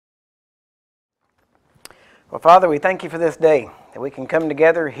Well, Father, we thank you for this day, that we can come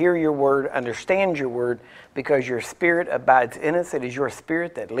together, hear your word, understand your word, because your Spirit abides in us. It is your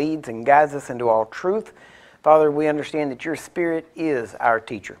Spirit that leads and guides us into all truth. Father, we understand that your Spirit is our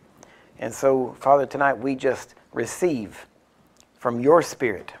teacher. And so, Father, tonight we just receive from your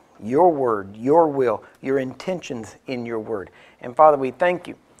Spirit, your word, your will, your intentions in your word. And Father, we thank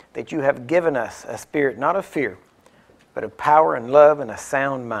you that you have given us a spirit not of fear, but of power and love and a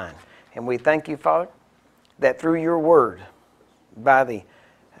sound mind. And we thank you, Father, that through your word, by the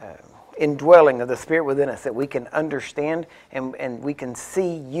indwelling of the Spirit within us, that we can understand and we can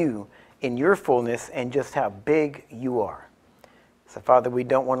see you in your fullness and just how big you are. So, Father, we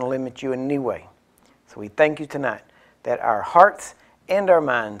don't want to limit you in any way. So we thank you tonight that our hearts and our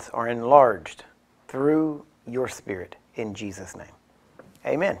minds are enlarged through your Spirit in Jesus' name.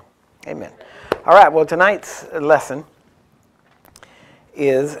 Amen. Amen. All right, well, tonight's lesson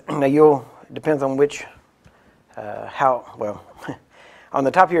is, now depends on which, on the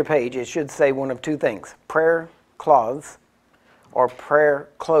top of your page, it should say one of two things: prayer cloths or prayer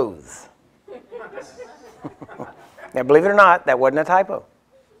clothes. Now, believe it or not, that wasn't a typo.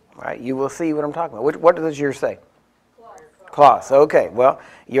 All right, you will see what I'm talking about. What does yours say? Cloths. Okay, well,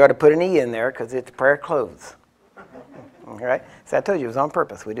 you ought to put an E in there because it's prayer clothes. All right, so I told you it was on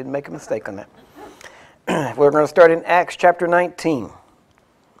purpose. We didn't make a mistake on that. We're going to start in Acts chapter 19.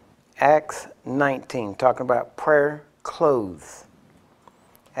 Acts 19, talking about prayer clothes.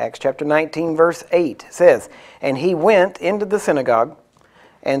 Acts chapter 19, verse 8 says, "And he went into the synagogue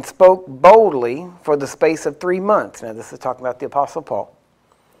and spoke boldly for the space of 3 months." Now, this is talking about the Apostle Paul.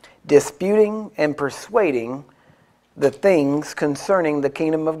 "Disputing and persuading the things concerning the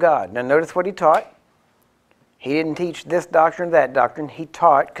kingdom of God." Now, notice what he taught. He didn't teach this doctrine or that doctrine. He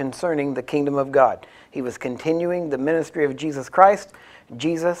taught concerning the kingdom of God. He was continuing the ministry of Jesus Christ.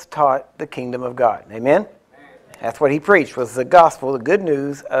 Jesus taught the kingdom of God. Amen? That's what he preached, was the gospel, the good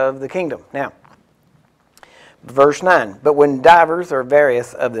news of the kingdom. Now, verse 9, "But when divers or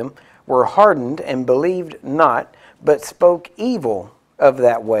various of them were hardened and believed not, but spoke evil of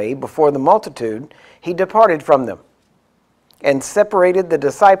that way before the multitude, he departed from them, and separated the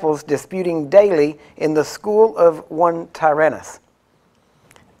disciples, disputing daily in the school of one Tyrannus."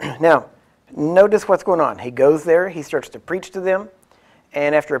 Now, notice what's going on. He goes there, he starts to preach to them,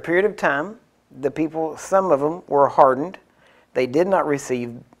 and after a period of time, the people, some of them were hardened. They did not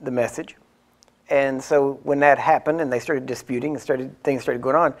receive the message. And so when that happened and they started disputing and things started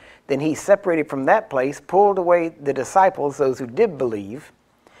going on, then he separated from that place, pulled away the disciples, those who did believe,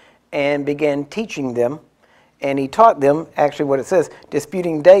 and began teaching them. And he taught them, actually what it says,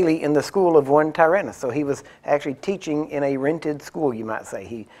 disputing daily in the school of one Tyrannus. So he was actually teaching in a rented school, you might say.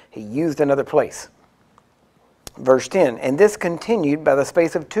 He used another place. Verse 10, "And this continued by the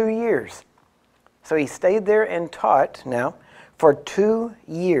space of 2 years." So he stayed there and taught now for 2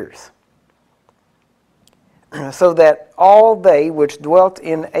 years. "So that all they which dwelt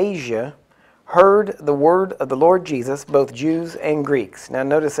in Asia heard the word of the Lord Jesus, both Jews and Greeks." Now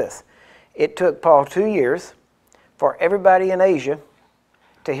notice this. It took Paul 2 years for everybody in Asia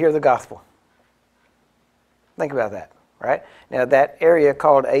to hear the gospel. Think about that, right? Now that area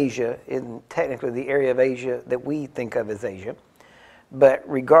called Asia isn't technically the area of Asia that we think of as Asia. But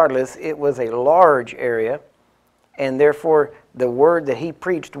regardless, it was a large area, and therefore the word that he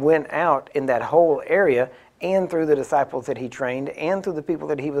preached went out in that whole area and through the disciples that he trained and through the people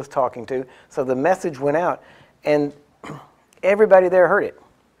that he was talking to. So the message went out, and everybody there heard it.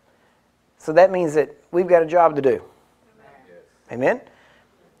 So that means that we've got a job to do. Amen?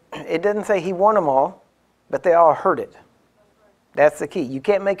 It doesn't say he won them all, but they all heard it. That's the key. You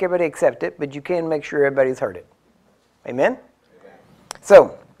can't make everybody accept it, but you can make sure everybody's heard it. Amen?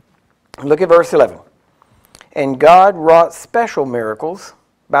 So, look at verse 11. "And God wrought special miracles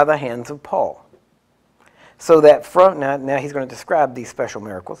by the hands of Paul. So that from," now he's going to describe these special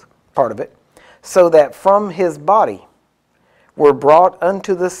miracles, part of it. "So that from his body were brought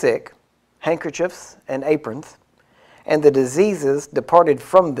unto the sick handkerchiefs and aprons, and the diseases departed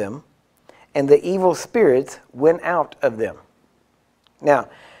from them, and the evil spirits went out of them." Now,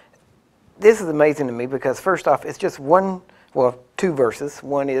 this is amazing to me because first off, it's just two verses.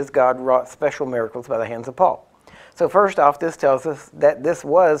 One is God wrought special miracles by the hands of Paul. So first off, this tells us that this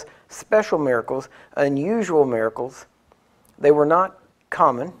was special miracles, unusual miracles. They were not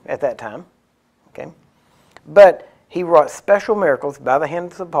common at that time, okay? But he wrought special miracles by the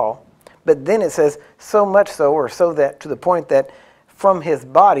hands of Paul. But then it says, so much so, or so that to the point that from his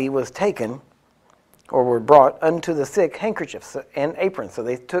body was taken, or were brought unto the sick handkerchiefs and aprons. So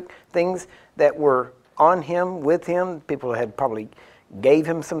they took things that were on him, with him. People had probably gave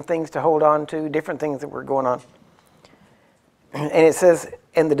him some things to hold on to, different things that were going on. And it says,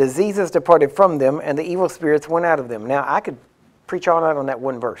 and the diseases departed from them, and the evil spirits went out of them. Now, I could preach all night on that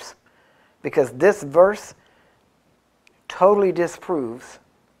one verse, because this verse totally disproves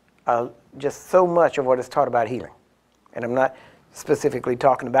just so much of what is taught about healing. And I'm not specifically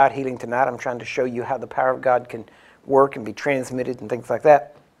talking about healing tonight. I'm trying to show you how the power of God can work and be transmitted and things like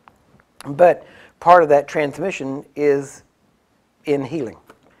that. But part of that transmission is in healing.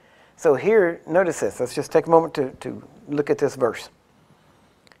 So here, notice this. Let's just take a moment to look at this verse.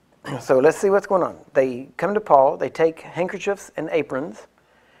 So let's see what's going on. They come to Paul. They take handkerchiefs and aprons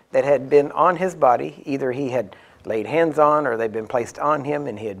that had been on his body. Either he had laid hands on, or they'd been placed on him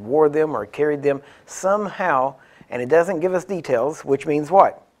and he had wore them or carried them somehow. And it doesn't give us details, which means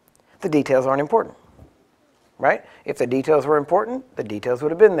what? The details aren't important, right? If the details were important, the details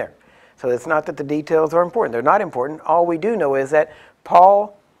would have been there. So it's not that the details are important. They're not important. All we do know is that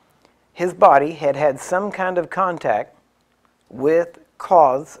Paul, his body, had had some kind of contact with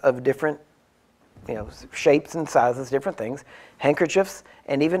cloths of different, shapes and sizes, different things, handkerchiefs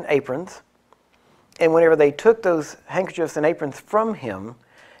and even aprons. And whenever they took those handkerchiefs and aprons from him,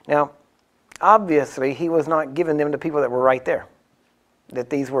 now, obviously, he was not giving them to people that were right there. That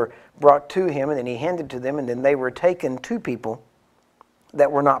these were brought to him, and then he handed to them, and then they were taken to people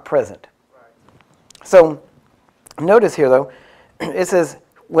that were not present. Right. So, notice here, though, it says,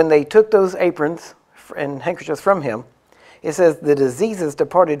 when they took those aprons and handkerchiefs from him, it says, the diseases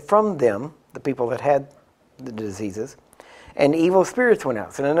departed from them, the people that had the diseases, and evil spirits went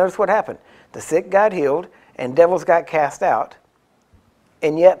out. So now notice what happened. The sick got healed, and devils got cast out.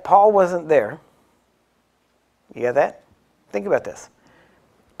 And yet Paul wasn't there. You got that? Think about this.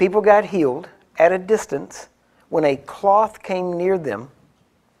 People got healed at a distance when a cloth came near them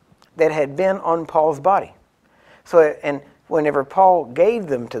that had been on Paul's body. So, and whenever Paul gave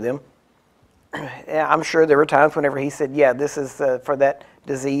them to them, I'm sure there were times whenever he said, yeah, this is for that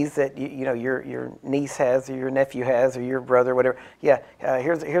disease that your niece has, or your nephew has, or your brother, whatever. Yeah,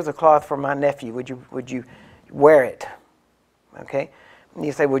 here's a cloth for my nephew. Would you wear it? Okay? And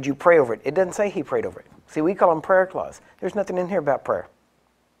you say, would you pray over it? It doesn't say he prayed over it. See, we call them prayer cloths. There's nothing in here about prayer,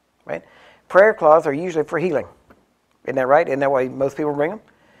 right? Prayer cloths are usually for healing. Isn't that right? Isn't that why most people bring them?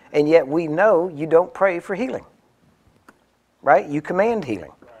 And yet we know you don't pray for healing, right? You command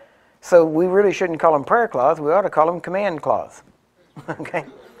healing. So we really shouldn't call them prayer cloths. We ought to call them command cloths, okay?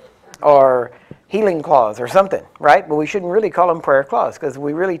 Or healing cloths or something, right? But we shouldn't really call them prayer cloths, because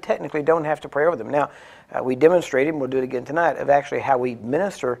we really technically don't have to pray over them. Now, we demonstrated, and we'll do it again tonight, of actually how we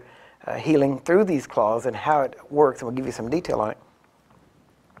minister healing through these cloths and how it works, and we'll give you some detail on it.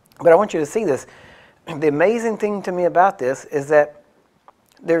 But I want you to see this. The amazing thing to me about this is that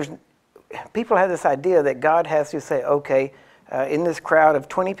people have this idea that God has to say, okay, in this crowd of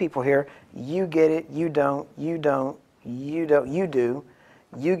 20 people here, you get it, you don't, you don't, you don't, you do.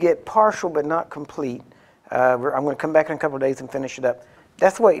 You get partial but not complete. I'm going to come back in a couple of days and finish it up.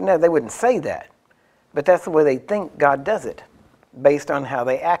 That's the way, no, they wouldn't say that. But that's the way they think God does it, based on how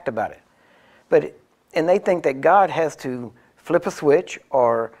they act about it. And they think that God has to flip a switch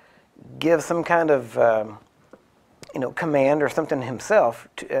or give some kind of command or something himself,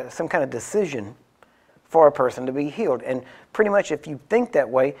 some kind of decision for a person to be healed. And pretty much if you think that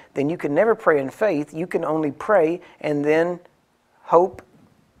way, then you can never pray in faith. You can only pray and then hope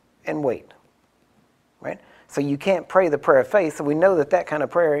and wait, right? So you can't pray the prayer of faith, so we know that that kind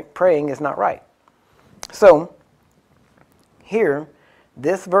of praying is not right. So here,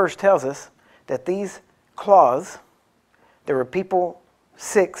 this verse tells us that these cloths, there were people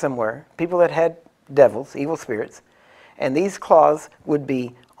sick somewhere, people that had devils, evil spirits, and these cloths would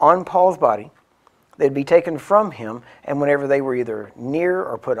be on Paul's body. They'd be taken from him, and whenever they were either near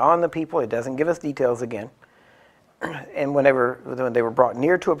or put on the people, it doesn't give us details again, and when they were brought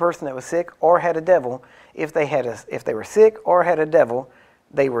near to a person that was sick or had a devil, if they were sick or had a devil,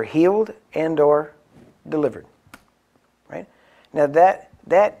 they were healed and or delivered. Right? Now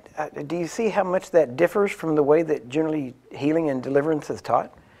do you see how much that differs from the way that generally healing and deliverance is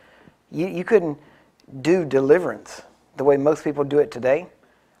taught? You couldn't do deliverance the way most people do it today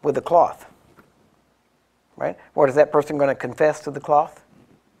with a cloth. Right? What is that person going to confess to the cloth?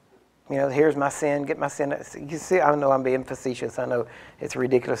 Here's my sin, get my sin. You see, I know I'm being facetious. I know it's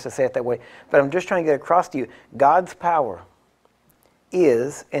ridiculous to say it that way. But I'm just trying to get across to you, God's power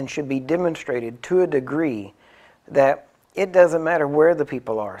is and should be demonstrated to a degree that it doesn't matter where the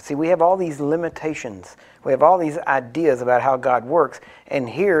people are. See, we have all these limitations. We have all these ideas about how God works. And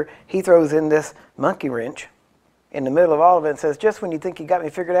here, he throws in this monkey wrench in the middle of all of it and says, just when you think you got me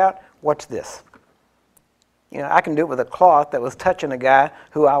figured out, watch this. You know, I can do it with a cloth that was touching a guy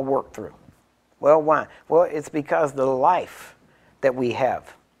who I worked through. Well, why? Well, it's because the life that we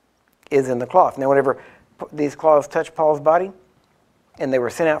have is in the cloth. Now, whenever these cloths touched Paul's body and they were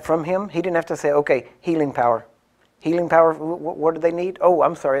sent out from him, he didn't have to say, okay, healing power. Healing power, what do they need? Oh,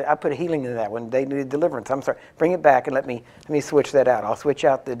 I'm sorry, I put healing in that one. They needed deliverance. I'm sorry. Bring it back and let me switch that out. I'll switch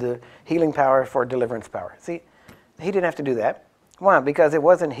out the healing power for deliverance power. See, he didn't have to do that. Why? Because it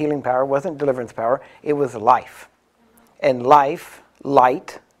wasn't healing power, it wasn't deliverance power. It was life. And life,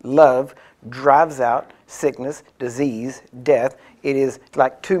 light, love, drives out sickness, disease, death. It is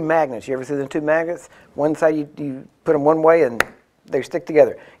like two magnets. You ever see the two magnets? One side you put them one way and they stick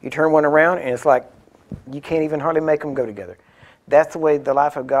together. You turn one around and it's like you can't even hardly make them go together. That's the way the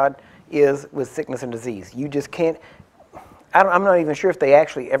life of God is with sickness and disease. You just can't. I'm not even sure if they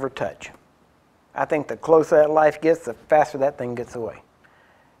actually ever touch. I think the closer that life gets, the faster that thing gets away.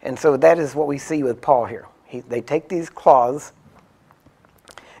 And so that is what we see with Paul here. They take these cloths,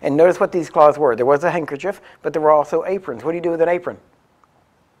 and notice what these cloths were. There was a handkerchief, but there were also aprons. What do you do with an apron?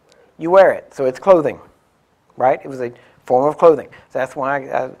 You wear it, so it's clothing, right? It was a form of clothing. So that's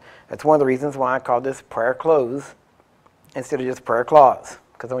why that's one of the reasons why I called this prayer clothes instead of just prayer cloths,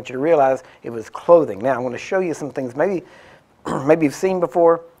 because I want you to realize it was clothing. Now I'm going to show you some things maybe you've seen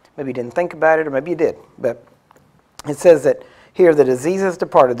before, maybe you didn't think about it, or maybe you did. But it says that here the diseases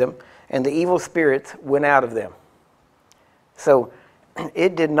departed them, and the evil spirits went out of them. So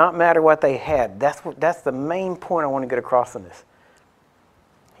it did not matter what they had. That's the main point I want to get across in this.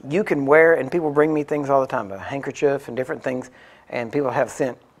 You can wear, and people bring me things all the time, a handkerchief and different things, and people have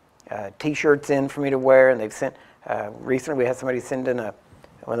sent T-shirts in for me to wear, and they've sent, recently we had somebody send in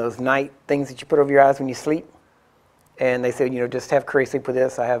one of those night things that you put over your eyes when you sleep, and they said, you know, just have Curry sleep with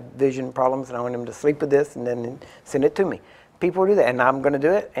this. I have vision problems, and I want him to sleep with this, and then send it to me. People do that, and I'm going to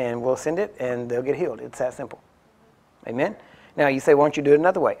do it, and we'll send it, and they'll get healed. It's that simple. Amen? Now, you say, why don't you do it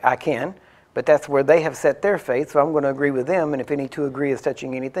another way? I can, but that's where they have set their faith, so I'm going to agree with them, and if any two agree is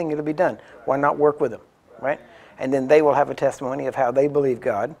touching anything, it'll be done. Why not work with them, right? And then they will have a testimony of how they believe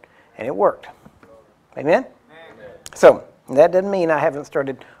God, and it worked. Amen? So, that doesn't mean I haven't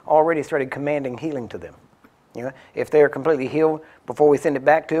already started commanding healing to them. You know, if they're completely healed before we send it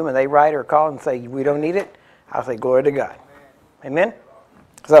back to them, and they write or call and say, we don't need it, I'll say, glory to God. Amen?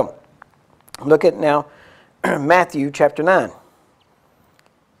 So, look at now Matthew chapter 9.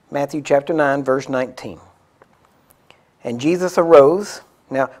 Matthew chapter 9, verse 19. And Jesus arose.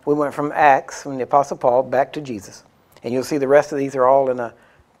 Now, we went from Acts, from the Apostle Paul, back to Jesus. And you'll see the rest of these are all in a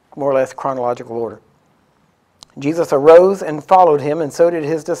more or less chronological order. Jesus arose and followed him, and so did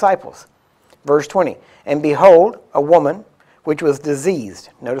his disciples. Verse 20. And behold, a woman which was diseased.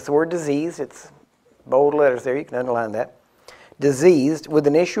 Notice the word diseased. It's bold letters there. You can underline that. Diseased with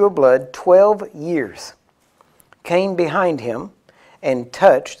an issue of blood 12 years. Came behind him and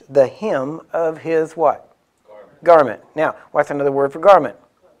touched the hem of his what? Garment. Now, what's another word for garment?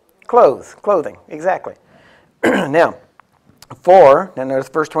 Clothes. Clothing. Exactly. Now notice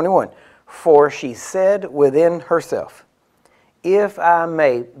verse 21. For she said within herself, if I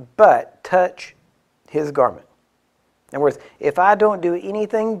may but touch his garment. In other words, if I don't do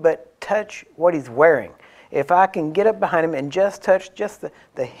anything but touch what he's wearing, if I can get up behind him and just touch just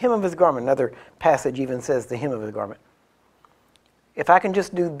the hem of his garment, another passage even says the hem of his garment. If I can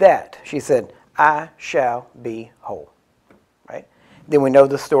just do that, she said, I shall be whole. Right? Then we know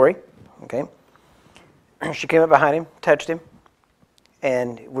the story. Okay? She came up behind him, touched him,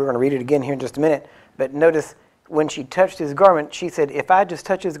 and we're going to read it again here in just a minute. But notice when she touched his garment, she said, if I just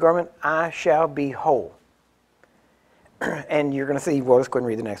touch his garment, I shall be whole. And you're going to see, well, let's go ahead and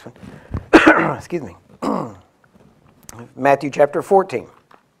read the next one. Excuse me. Matthew chapter 14.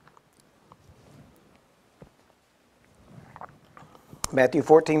 Matthew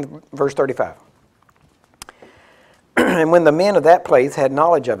 14, verse 35. And when the men of that place had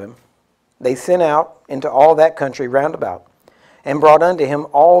knowledge of him, they sent out into all that country round about, and brought unto him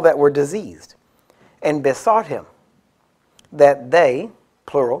all that were diseased, and besought him that they,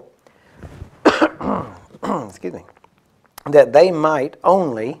 plural, excuse me, that they might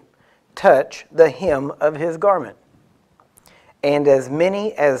only touch the hem of his garment. And as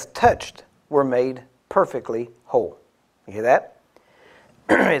many as touched were made perfectly whole. You hear that?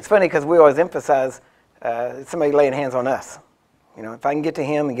 It's funny because we always emphasize somebody laying hands on us. You know, if I can get to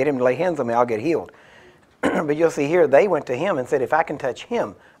him and get him to lay hands on me, I'll get healed. But you'll see here, they went to him and said, if I can touch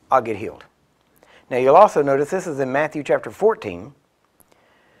him, I'll get healed. Now, you'll also notice this is in Matthew chapter 14.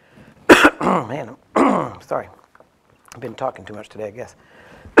 Man, I'm sorry. I've been talking too much today, I guess.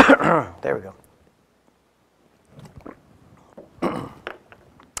 There we go.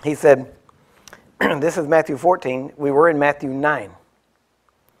 He said, this is Matthew 14. We were in Matthew 9.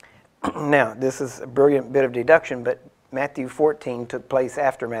 Now, this is a brilliant bit of deduction, but Matthew 14 took place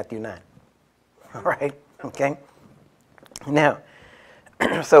after Matthew 9. All right? Okay? Now,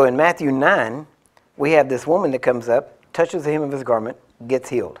 so in Matthew 9, we have this woman that comes up, touches the hem of his garment, gets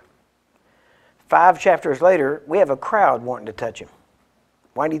healed. 5 chapters later, we have a crowd wanting to touch him.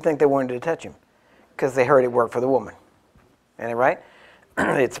 Why do you think they wanted to touch him? Because they heard it worked for the woman. Isn't that right?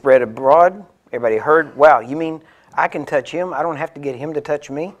 It spread abroad. Everybody heard, wow, you mean I can touch him? I don't have to get him to touch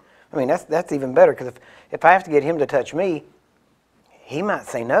me? I mean, that's even better, because if I have to get him to touch me, he might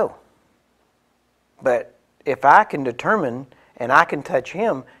say no. But if I can determine and I can touch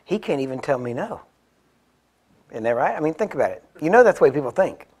him, he can't even tell me no. Isn't that right? I mean, think about it. You know that's the way people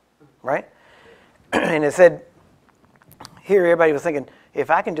think, right? And it said, here everybody was thinking, if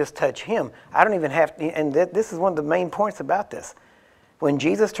I can just touch him, I don't even have to, and this is one of the main points about this. When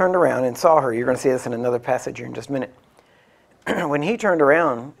Jesus turned around and saw her, you're going to see this in another passage here in just a minute. When he turned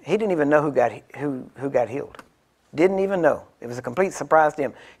around, he didn't even know who got healed. Didn't even know. It was a complete surprise to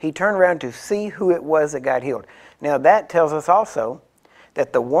him. He turned around to see who it was that got healed. Now that tells us also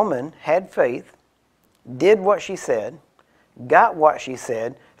that the woman had faith, did what she said, got what she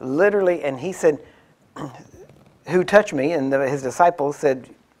said, literally, and he said, who touched me? And his disciples said,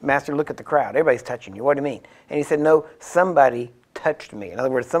 Master, look at the crowd. Everybody's touching you. What do you mean? And he said, no, somebody touched me. In other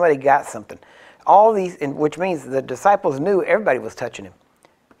words, somebody got something. All these, which means the disciples knew everybody was touching him.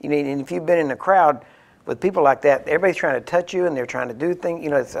 You know, and if you've been in a crowd with people like that, everybody's trying to touch you and they're trying to do things. You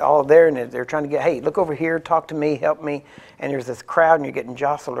know, it's all there, and they're trying to get, hey, look over here, talk to me, help me. And there's this crowd, and you're getting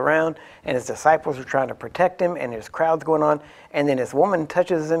jostled around, and his disciples are trying to protect him, and there's crowds going on. And then this woman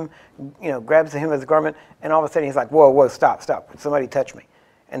touches him, you know, grabs the hem of his garment, and all of a sudden he's like, whoa, stop, somebody touch me.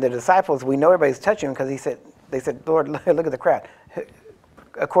 And the disciples, we know everybody's touching him because they said, Lord, look at the crowd.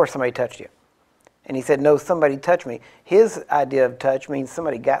 Of course somebody touched you. And he said, no, somebody touched me. His idea of touch means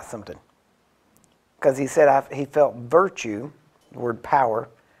somebody got something. Because he said he felt virtue, the word power,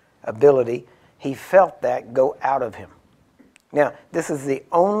 ability, he felt that go out of him. Now, this is the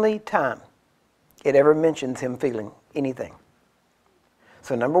only time it ever mentions him feeling anything.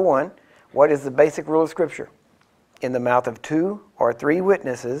 So number one, what is the basic rule of Scripture? In the mouth of 2 or 3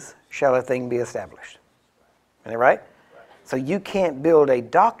 witnesses shall a thing be established. Isn't that right? So you can't build a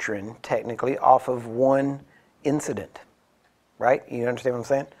doctrine, technically, off of one incident. Right? You understand what I'm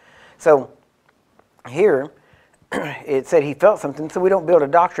saying? So here, it said he felt something, so we don't build a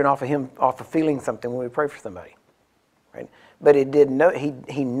doctrine off of feeling something when we pray for somebody. Right? But it did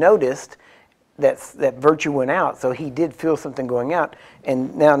he noticed that virtue went out, so he did feel something going out.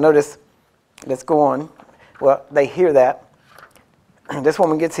 And now notice, let's go on. Well, they hear that. This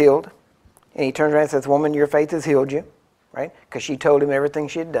woman gets healed, and he turns around and says, woman, your faith has healed you. Right? Because she told him everything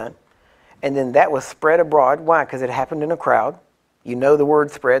she had done. And then that was spread abroad. Why? Because it happened in a crowd. You know the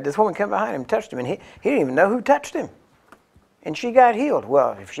word spread. This woman came behind him, touched him, and he didn't even know who touched him. And she got healed.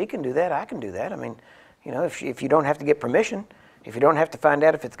 Well, if she can do that, I can do that. I mean, you know, if you don't have to get permission, if you don't have to find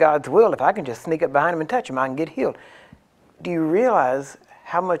out if it's God's will, if I can just sneak up behind him and touch him, I can get healed. Do you realize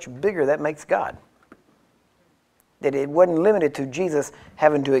how much bigger that makes God? That it wasn't limited to Jesus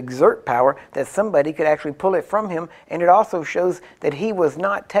having to exert power, that somebody could actually pull it from him. And it also shows that he was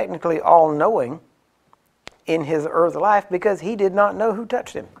not technically all-knowing in his earth life because he did not know who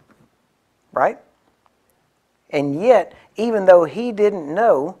touched him. Right? And yet, even though he didn't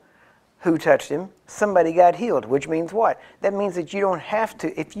know who touched him, somebody got healed, which means what? That means that you don't have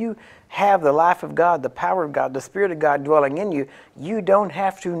to, if you have the life of God, the power of God, the Spirit of God dwelling in you, you don't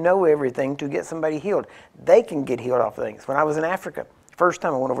have to know everything to get somebody healed. They can get healed off things. When I was in Africa, first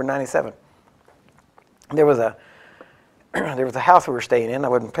time I went over 97, there was a house we were staying in. I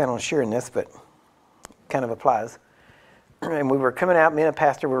wasn't planning on sharing this, but kind of applies. And we were coming out, me and a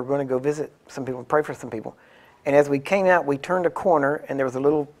pastor, we were going to go visit some people, pray for some people. And as we came out, we turned a corner, and there was a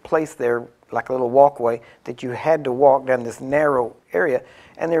little place there, like a little walkway, that you had to walk down this narrow area.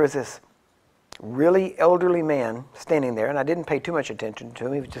 And there was this really elderly man standing there, and I didn't pay too much attention to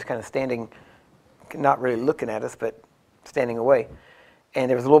him. He was just kind of standing, not really looking at us, but standing away. And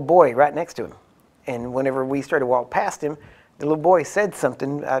there was a little boy right next to him. And whenever we started to walk past him, the little boy said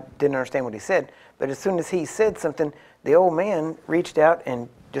something. I didn't understand what he said. But as soon as he said something, the old man reached out and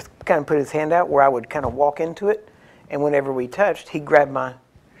just kind of put his hand out where I would kind of walk into it. And whenever we touched, he grabbed my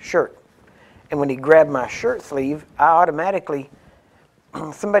shirt. And when he grabbed my shirt sleeve, I automatically,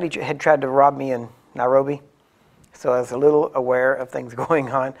 somebody had tried to rob me in Nairobi. So I was a little aware of things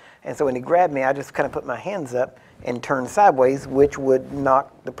going on. And so when he grabbed me, I just kind of put my hands up and turned sideways, which would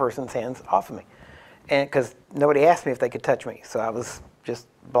knock the person's hands off of me. And because nobody asked me if they could touch me, so I was just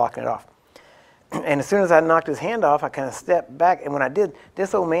blocking it off. And as soon as I knocked his hand off, I kind of stepped back. And when I did,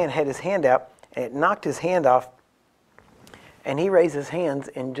 this old man had his hand out, and it knocked his hand off. And he raised his hands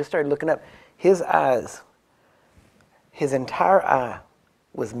and just started looking up. His eyes, his entire eye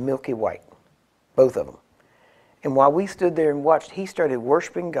was milky white, both of them. And while we stood there and watched, he started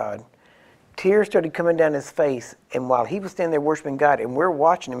worshiping God. Tears started coming down his face. And while he was standing there worshiping God, and we're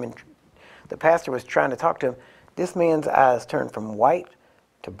watching him, and the pastor was trying to talk to him, this man's eyes turned from white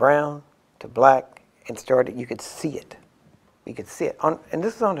to brown to black and started, you could see it. You could see it. And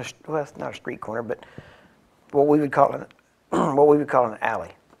this is on well, it's not a street corner, but what we would call an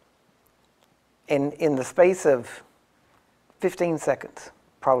alley. And in the space of 15 seconds,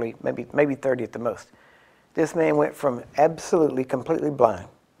 probably maybe 30 at the most, this man went from absolutely, completely blind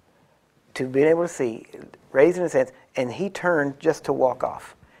to being able to see, raising his hands, and he turned just to walk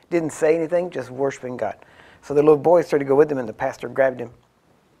off. Didn't say anything, just worshiping God. So the little boy started to go with him, and the pastor grabbed him,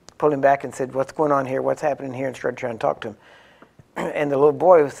 pulled him back, and said, "What's going on here? What's happening here?" and started trying to talk to him. And the little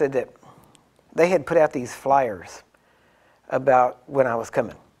boy said that they had put out these flyers about when I was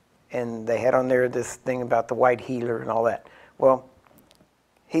coming. And they had on there this thing about the white healer and all that. Well,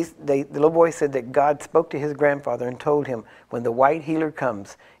 the little boy said that God spoke to his grandfather and told him, when the white healer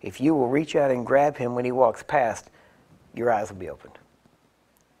comes, if you will reach out and grab him when he walks past, your eyes will be opened.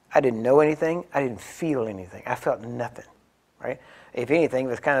 I didn't know anything. I didn't feel anything. I felt nothing, right? If anything, it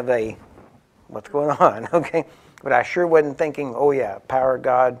was kind of a, what's going on, okay? But I sure wasn't thinking, oh yeah, power of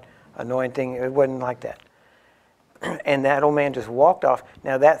God, anointing. It wasn't like that. And that old man just walked off.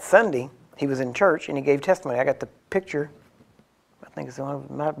 Now that Sunday, he was in church and he gave testimony. I got the picture. I think it's the one,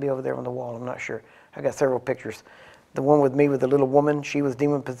 it might be over there on the wall. I'm not sure. I got several pictures. The one with me with the little woman, she was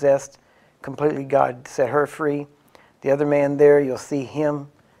demon possessed. Completely God set her free. The other man there, you'll see him.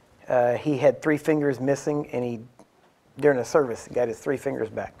 He had 3 fingers missing, and during a service, he got his 3 fingers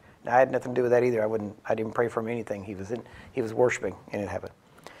back. Now, I had nothing to do with that either. I didn't pray for him anything. He was worshiping, and it happened.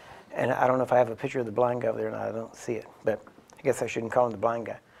 And I don't know if I have a picture of the blind guy over there or not. I don't see it. But I guess I shouldn't call him the blind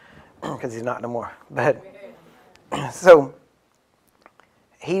guy because he's not no more. But so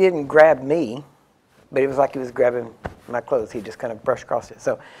he didn't grab me, but it was like he was grabbing my clothes. He just kind of brushed across it.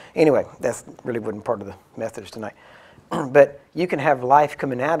 So anyway, that's really wasn't part of the message tonight. But you can have life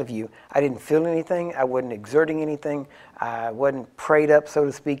coming out of you. I didn't feel anything. I wasn't exerting anything. I wasn't prayed up, so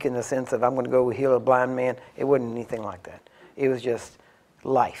to speak, in the sense of I'm going to go heal a blind man. It wasn't anything like that. It was just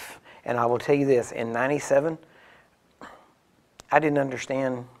life. And I will tell you this, in 97, I didn't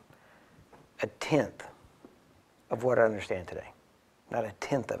understand a tenth of what I understand today. Not a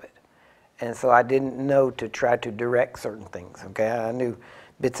tenth of it. And so I didn't know to try to direct certain things, okay? I knew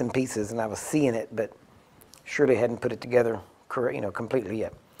bits and pieces, and I was seeing it, but surely hadn't put it together, completely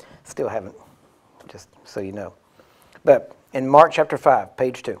yet. Still haven't, just so you know. But in Mark chapter 5,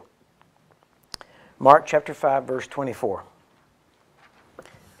 page 2. Mark chapter 5, verse 24.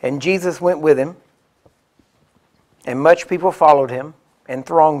 And Jesus went with him, and much people followed him and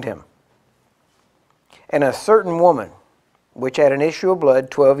thronged him. And a certain woman, which had an issue of blood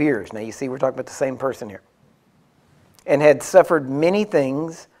 12 years. Now you see we're talking about the same person here. And had suffered many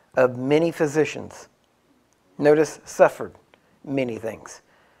things of many physicians. Notice, suffered many things.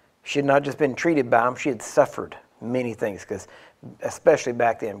 She had not just been treated by them, she had suffered many things. Because especially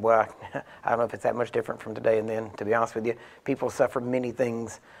back then, well, I don't know if it's that much different from today and then, to be honest with you. People suffer many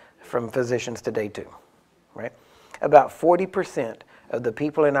things from physicians today too, right? About 40% of the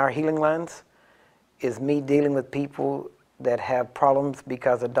people in our healing lines is me dealing with people that have problems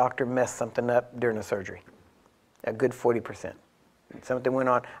because a doctor messed something up during a surgery. A good 40%. Something went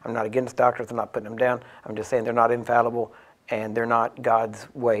on. I'm not against doctors. I'm not putting them down. I'm just saying they're not infallible and they're not God's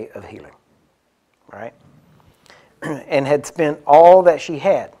way of healing, right? And had spent all that she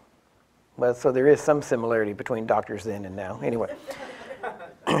had. Well, so there is some similarity between doctors then and now. Anyway.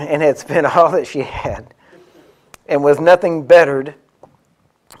 And had spent all that she had and was nothing bettered,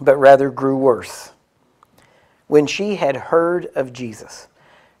 but rather grew worse. When she had heard of Jesus,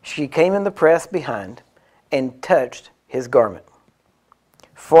 she came in the press behind and touched his garment.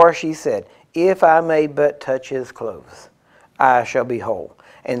 For she said, if I may but touch his clothes, I shall be whole.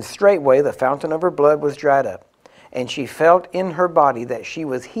 And straightway the fountain of her blood was dried up, and she felt in her body that she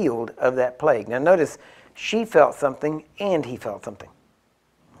was healed of that plague. Now notice, she felt something and he felt something.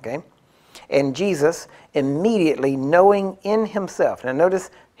 Okay? And Jesus, immediately knowing in himself. Now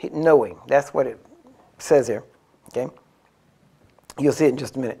notice, knowing. That's what it says here. Okay? You'll see it in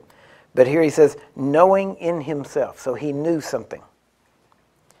just a minute. But here he says, knowing in himself. So he knew something.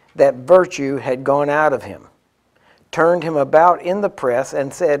 That virtue had gone out of him. Turned him about in the press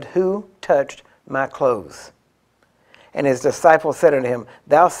and said, who touched my clothes? And his disciples said unto him,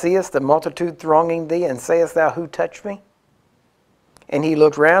 Thou seest the multitude thronging thee, and sayest thou, Who touched me? And he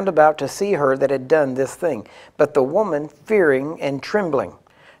looked round about to see her that had done this thing. But the woman, fearing and trembling,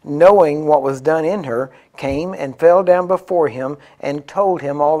 knowing what was done in her, came and fell down before him and told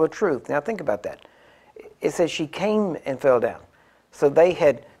him all the truth. Now think about that. It says she came and fell down. So they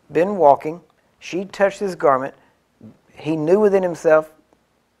had been walking. She touched his garment. He knew within himself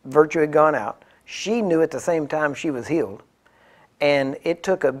virtue had gone out. She knew at the same time she was healed. And it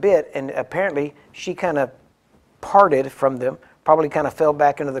took a bit, and apparently she kind of parted from them, probably kind of fell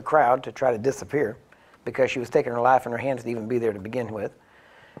back into the crowd to try to disappear because she was taking her life in her hands to even be there to begin with.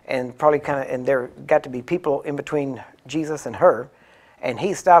 And probably and there got to be people in between Jesus and her. And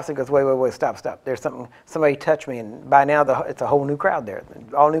he stops and goes, wait, stop. There's somebody touched me. And by now it's a whole new crowd there,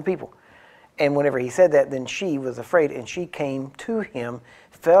 all new people. And whenever he said that, then she was afraid, and she came to him,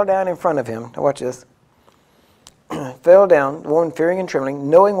 fell down in front of him. Now watch this. Fell down, the woman fearing and trembling,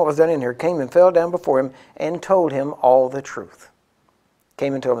 knowing what was done in her, came and fell down before him and told him all the truth.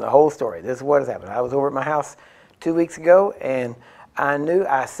 Came and told him the whole story. This is what has happened. I was over at my house 2 weeks ago, and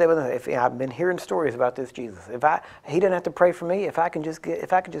I said with him, I've been hearing stories about this Jesus. He didn't have to pray for me. If I can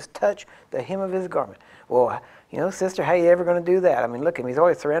just touch the hem of his garment. Well, sister, how are you ever going to do that? I mean, look at him. He's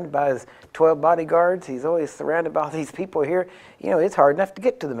always surrounded by his 12 bodyguards. He's always surrounded by all these people here. It's hard enough to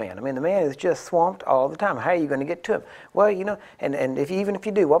get to the man. I mean, the man is just swamped all the time. How are you going to get to him? Well, and even if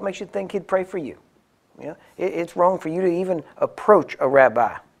you do, what makes you think he'd pray for you? It's wrong for you to even approach a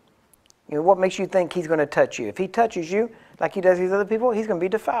rabbi. What makes you think he's going to touch you? If he touches you, like he does these other people, he's going to be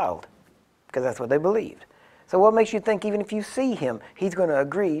defiled, because that's what they believed. So what makes you think even if you see him, he's going to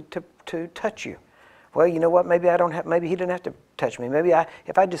agree to touch you? Well, you know what? Maybe he didn't have to touch me. Maybe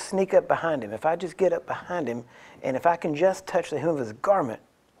if I just sneak up behind him, if I just get up behind him, and if I can just touch the hem of his garment,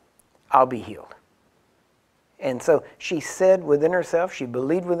 I'll be healed. And so she said within herself, she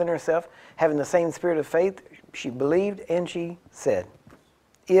believed within herself, having the same spirit of faith, she believed and she said,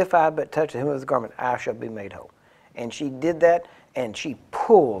 If I but touch the hem of his garment, I shall be made whole. And she did that, and she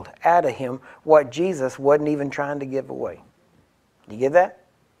pulled out of him what Jesus wasn't even trying to give away. You get that?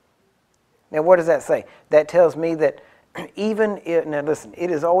 Now, what does that say? That tells me that now listen,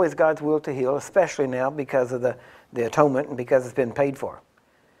 it is always God's will to heal, especially now because of the atonement and because it's been paid for.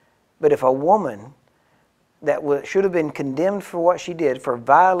 But if a woman that should have been condemned for what she did, for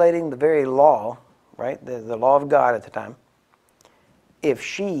violating the very law, right, the law of God at the time, if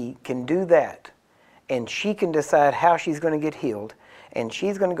she can do that, and she can decide how she's going to get healed, and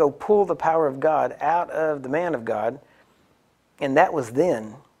she's going to go pull the power of God out of the man of God, and that was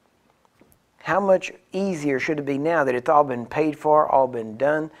then, how much easier should it be now that it's all been paid for, all been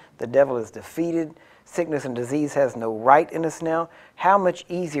done, the devil is defeated, sickness and disease has no right in us now? How much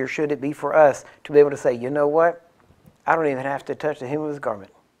easier should it be for us to be able to say, you know what? I don't even have to touch the hem of his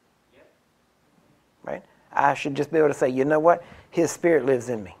garment. Right? I should just be able to say, you know what? His spirit lives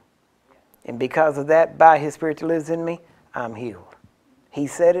in me. And because of that, by his spirit that lives in me, I'm healed. He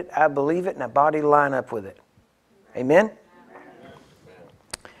said it, I believe it, and my body line up with it. Amen?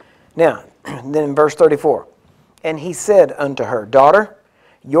 Now, then in verse 34, and he said unto her, Daughter,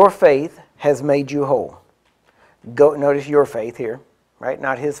 your faith has made you whole. Go, notice your faith here, right?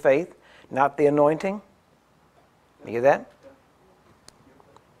 Not his faith, not the anointing. You hear that?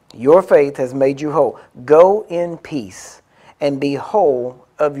 Your faith has made you whole. Go in peace and be whole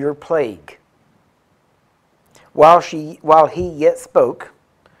of your plague. While he yet spoke,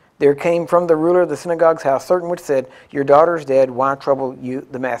 there came from the ruler of the synagogue's house certain which said, Your daughter is dead, why trouble you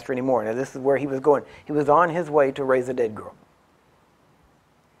the master anymore? Now this is where he was going. He was on his way to raise a dead girl.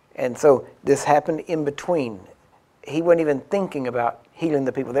 And so this happened in between. He wasn't even thinking about healing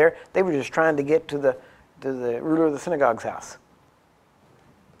the people there. They were just trying to get to the ruler of the synagogue's house.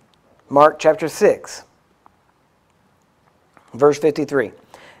 Mark chapter 6, verse 53.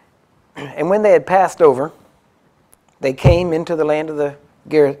 And when they had passed over, they came into the land of the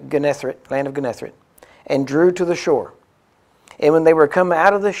Gennesaret, and drew to the shore. And when they were come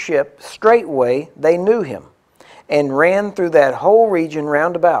out of the ship, straightway they knew him, and ran through that whole region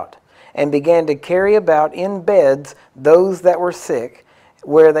round about, and began to carry about in beds those that were sick,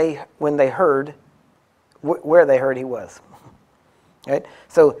 where they heard he was. Right?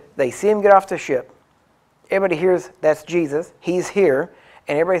 So they see him get off the ship. Everybody hears that's Jesus. He's here.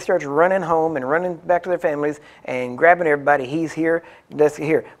 And everybody starts running home and running back to their families and grabbing everybody. He's here. Let's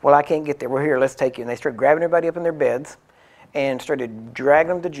here. Well, I can't get there. We're here. Let's take you. And they started grabbing everybody up in their beds and started dragging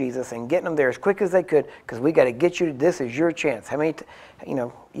them to Jesus and getting them there as quick as they could, because we got to get you. This is your chance. How many?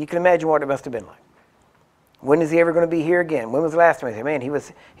 You can imagine what it must have been like. When is he ever going to be here again? When was the last time? I said, man,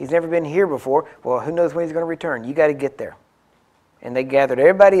 he's never been here before. Well, who knows when he's going to return? You got to get there. And they gathered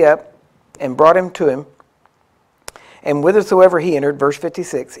everybody up and brought him to him. And whithersoever he entered, verse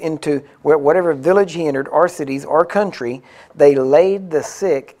 56, into whatever village he entered, or cities, or country, they laid the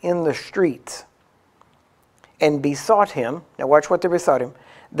sick in the streets and besought him, now watch what they besought him,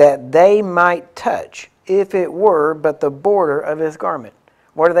 that they might touch, if it were but the border of his garment.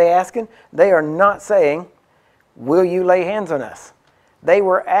 What are they asking? They are not saying, will you lay hands on us? They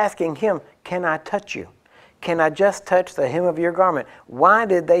were asking him, can I touch you? Can I just touch the hem of your garment? Why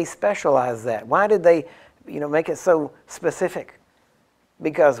did they specialize that? Why did they make it so specific?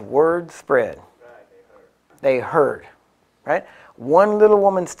 Because word spread. They heard. Right? One little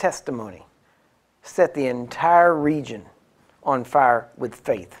woman's testimony set the entire region on fire with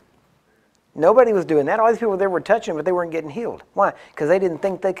faith. Nobody was doing that. All these people there were touching, but they weren't getting healed. Why? Because they didn't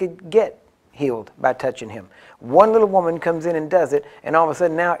think they could get healed by touching him. One little woman comes in and does it, and all of a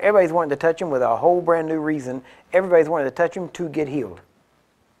sudden now everybody's wanting to touch him with a whole brand new reason. Everybody's wanting to touch him to get healed.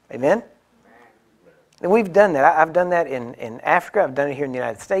 Amen? And we've done that. I've done that in Africa. I've done it here in the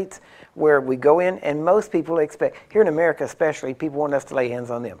United States, where we go in and most people expect, here in America especially, people want us to lay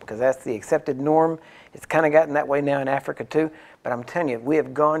hands on them because that's the accepted norm. It's kind of gotten that way now in Africa too. But I'm telling you, we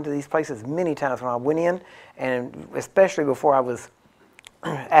have gone to these places many times when I went in, and especially before I was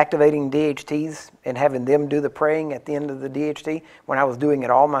activating DHTs and having them do the praying at the end of the DHT, when I was doing it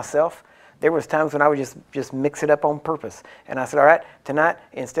all myself. There was times when I would just mix it up on purpose. And I said, all right, tonight,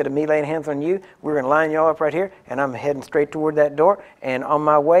 instead of me laying hands on you, we're going to line y'all up right here, and I'm heading straight toward that door. And on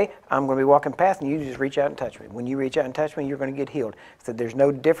my way, I'm going to be walking past, and you just reach out and touch me. When you reach out and touch me, you're going to get healed. I said, there's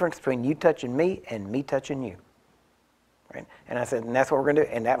no difference between you touching me and me touching you. Right? And I said, and that's what we're going to do.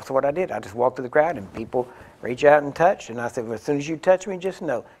 And that's what I did. I just walked through the crowd, and people reach out and touch. And I said, well, as soon as you touch me, just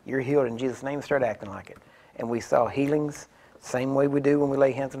know you're healed in Jesus' name, and start acting like it. And we saw healings same way we do when we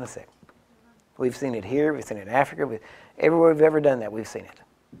lay hands on the sick. We've seen it here. We've seen it in Africa. Everywhere we've ever done that, we've seen it.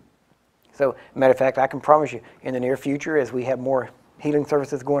 So, matter of fact, I can promise you, in the near future, as we have more healing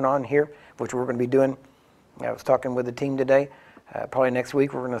services going on here, which we're going to be doing, I was talking with the team today, probably next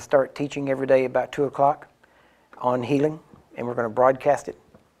week, we're going to start teaching every day about 2 o'clock on healing, and we're going to broadcast it.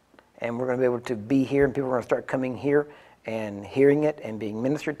 And we're going to be able to be here, and people are going to start coming here and hearing it and being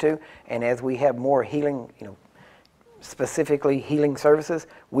ministered to. And as we have more healing, specifically healing services,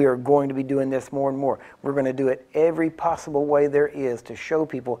 we are going to be doing this more and more. We're going to do it every possible way there is to show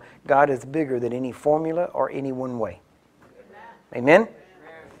people God is bigger than any formula or any one way. Amen? Amen?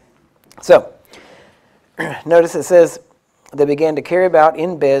 So, notice it says, they began to carry about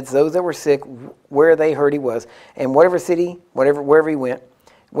in beds those that were sick where they heard he was. And whatever city, wherever he went,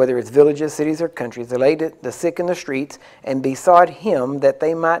 whether it's villages, cities, or countries, they laid the sick in the streets and besought him that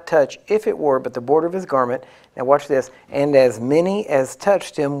they might touch, if it were but the border of his garment. Now watch this. And as many as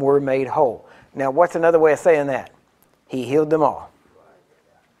touched him were made whole. Now what's another way of saying that? He healed them all.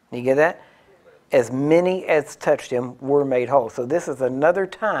 You get that? As many as touched him were made whole. So this is another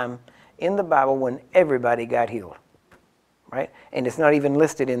time in the Bible when everybody got healed. Right? And it's not even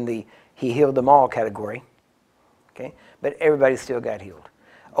listed in the he healed them all category. Okay? But everybody still got healed.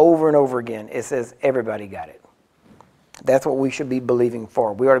 Over and over again, it says everybody got it. That's what we should be believing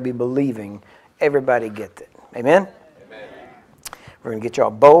for. We ought to be believing everybody gets it. Amen? Amen. We're going to get you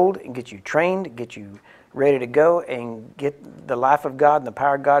all bold and get you trained, get you ready to go, and get the life of God and the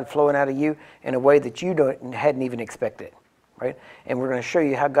power of God flowing out of you in a way that you hadn't even expected. Right? And we're going to show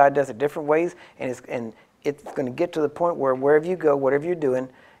you how God does it different ways, and it's going to get to the point where wherever you go, whatever you're doing,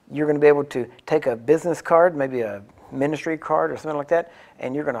 you're going to be able to take a business card, maybe a ministry card or something like that,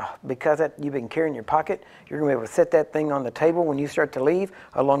 and you're going to, because that you've been carrying in your pocket, you're going to be able to set that thing on the table when you start to leave,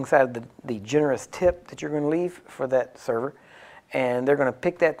 alongside the generous tip that you're going to leave for that server, and they're going to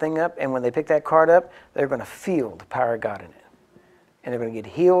pick that thing up, and when they pick that card up, they're going to feel the power of God in it. And they're going to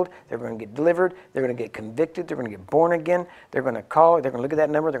get healed, they're going to get delivered, they're going to get convicted, they're going to get born again, they're going to call, they're going to look at that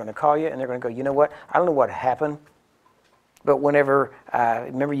number, they're going to call you, and they're going to go, you know what, I don't know what happened, but whenever,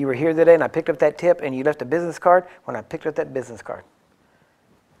 remember you were here today and I picked up that tip and you left a business card, when I picked up that business card,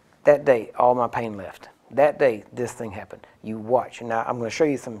 that day all my pain left. That day this thing happened. You watch. And now I'm going to show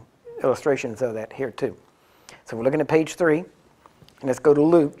you some illustrations of that here too. So we're looking at page 3, and let's go to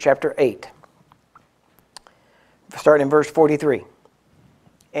Luke chapter 8. Starting in verse 43.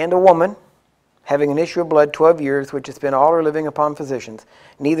 And a woman, having an issue of blood 12 years, which had spent all her living upon physicians,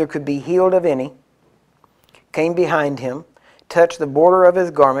 neither could be healed of any, came behind him, touched the border of his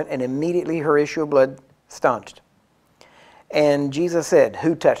garment, and immediately her issue of blood staunched. And Jesus said,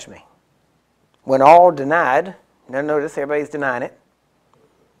 who touched me? When all denied, now notice everybody's denying it,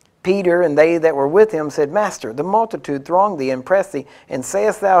 Peter and they that were with him said, Master, the multitude throng thee and press thee, and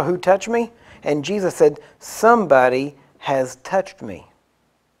sayest thou, who touched me? And Jesus said, somebody has touched me,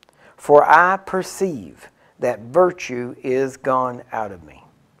 for I perceive that virtue is gone out of me.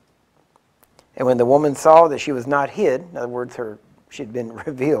 And when the woman saw that she was not hid, in other words, she had been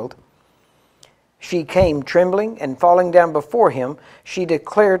revealed, she came trembling, and falling down before him, she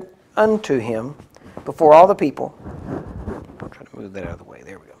declared unto him before all the people, I'll try to move that out of the way,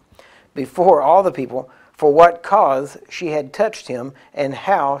 there we go, before all the people, for what cause she had touched him, and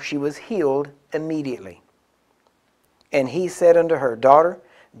how she was healed immediately. And he said unto her, Daughter,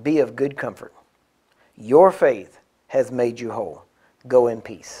 be of good comfort. Your faith has made you whole. Go in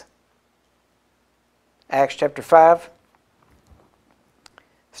peace. Acts chapter 5,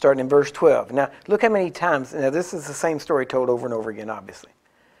 starting in verse 12. Now, look how many times, now this is the same story told over and over again, obviously.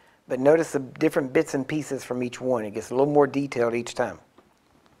 But notice the different bits and pieces from each one. It gets a little more detailed each time.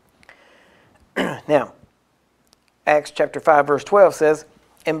 Now, Acts chapter 5, verse 12 says,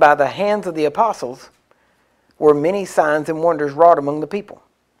 And by the hands of the apostles were many signs and wonders wrought among the people.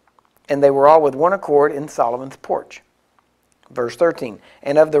 And they were all with one accord in Solomon's porch. Verse 13,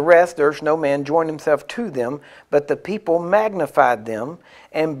 And of the rest durst no man join himself to them, but the people magnified them,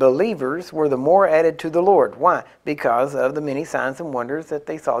 and believers were the more added to the Lord. Why? Because of the many signs and wonders that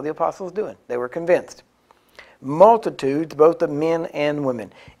they saw the apostles doing. They were convinced. Multitudes, both of men and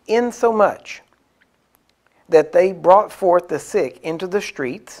women, insomuch that they brought forth the sick into the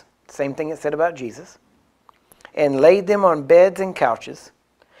streets, same thing it said about Jesus, and laid them on beds and couches,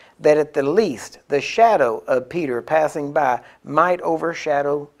 that at the least the shadow of Peter passing by might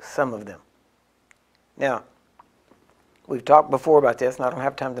overshadow some of them. Now, we've talked before about this, and I don't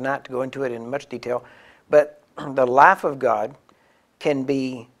have time tonight to go into it in much detail, but the life of God can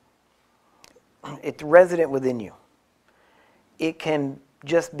be, it's resident within you. It can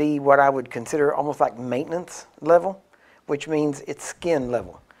just be what I would consider almost like maintenance level, which means it's skin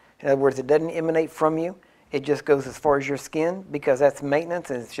level. In other words, it doesn't emanate from you. It just goes as far as your skin, because that's maintenance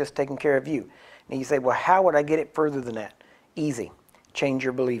and it's just taking care of you. And you say, well, how would I get it further than that? Easy. Change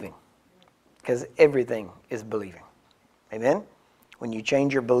your believing. Because everything is believing. Amen? When you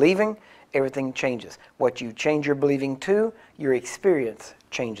change your believing, everything changes. What you change your believing to, your experience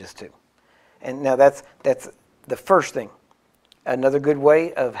changes to. And now that's the first thing. Another good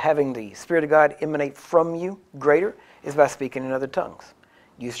way of having the Spirit of God emanate from you greater is by speaking in other tongues.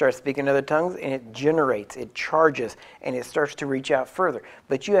 You start speaking in other tongues and it generates, it charges, and it starts to reach out further.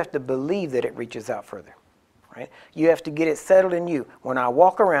 But you have to believe that it reaches out further. Right? You have to get it settled in you. When I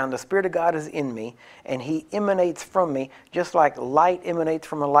walk around, the Spirit of God is in me and He emanates from me just like light emanates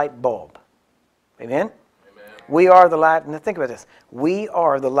from a light bulb. Amen? Amen. We are the light. And think about this. We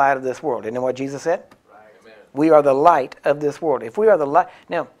are the light of this world. Isn't that what Jesus said? Right. Amen. We are the light of this world. If we are the light,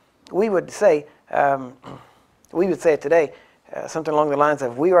 now we would say it today, something along the lines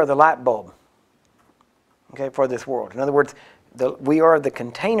of, we are the light bulb, okay, for this world. In other words, we are the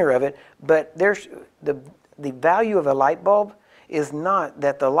container of it, but there's the value of a light bulb is not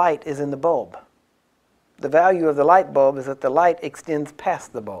that the light is in the bulb. The value of the light bulb is that the light extends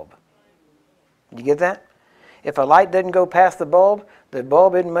past the bulb. You get that? If a light doesn't go past the bulb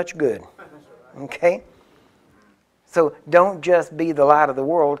isn't much good. Okay? So don't just be the light of the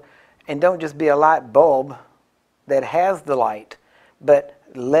world, and don't just be a light bulb that has the light, but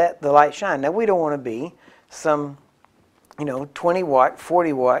let the light shine. Now, we don't want to be some, 20 watt,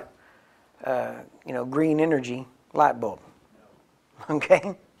 40 watt, green energy light bulb.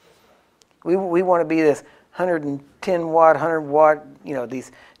 Okay? We want to be this 110 watt, 100 watt,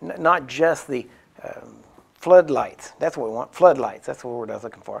 these, not just the floodlights. That's what we want, floodlights. That's the word I was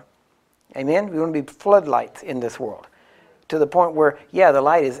looking for. Amen? We want to be floodlights in this world. To the point where, yeah, the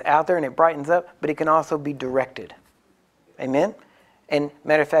light is out there and it brightens up, but it can also be directed. Amen? And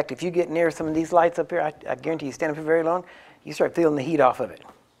matter of fact, if you get near some of these lights up here, I guarantee you stand up here very long, you start feeling the heat off of it.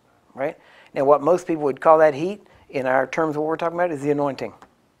 Right? Now, what most people would call that heat, in our terms of what we're talking about, is the anointing.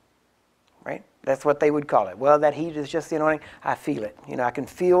 Right? That's what they would call it. Well, that heat is just the anointing. I feel it. I can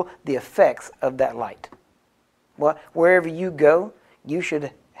feel the effects of that light. Well, wherever you go, you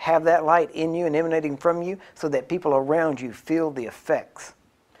should have that light in you and emanating from you so that people around you feel the effects.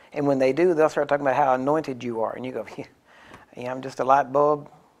 And when they do, they'll start talking about how anointed you are. And you go, yeah, I'm just a light bulb,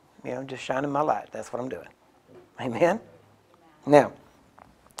 just shining my light. That's what I'm doing. Amen? Now,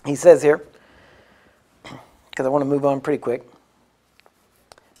 he says here, because I want to move on pretty quick.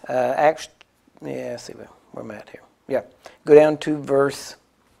 Acts, let's see where I'm at here. Yeah, go down to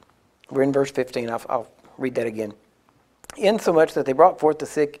we're in verse 15. I'll read that again. insomuch that they brought forth the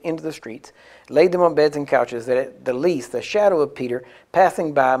sick into the streets, laid them on beds and couches, that at the least the shadow of Peter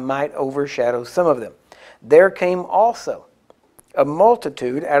passing by might overshadow some of them. There came also a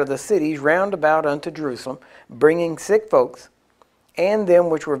multitude out of the cities round about unto Jerusalem, bringing sick folks, and them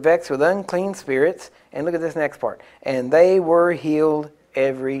which were vexed with unclean spirits. And look at this next part. And they were healed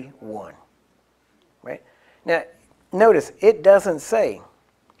every one. Right? Now, notice, it doesn't say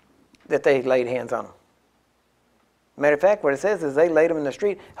that they laid hands on them. Matter of fact, what it says is they laid them in the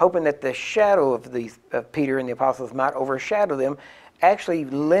street, hoping that the shadow of Peter and the apostles might overshadow them, actually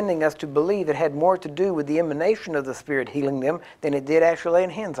lending us to believe it had more to do with the emanation of the Spirit healing them than it did actually laying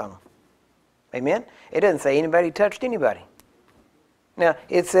hands on them. Amen? It doesn't say anybody touched anybody. Now,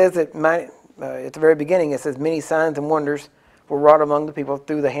 it says that at the very beginning, it says many signs and wonders were wrought among the people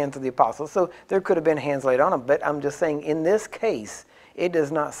through the hands of the apostles. So there could have been hands laid on them, but I'm just saying in this case, it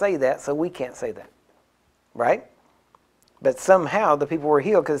does not say that, so we can't say that. Right? But somehow the people were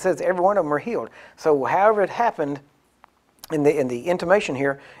healed, because it says every one of them were healed. So however it happened, in the intimation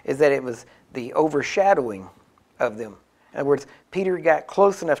here, is that it was the overshadowing of them. In other words, Peter got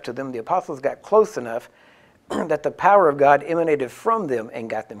close enough to them, the apostles got close enough that the power of God emanated from them and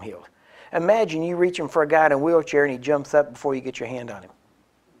got them healed. Imagine you reaching for a guy in a wheelchair and he jumps up before you get your hand on him.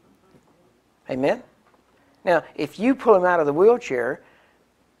 Amen? Now, if you pull him out of the wheelchair,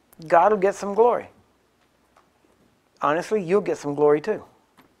 God will get some glory. Honestly, you'll get some glory too.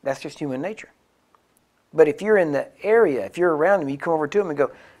 That's just human nature. But if you're in the area, if you're around him, you come over to him and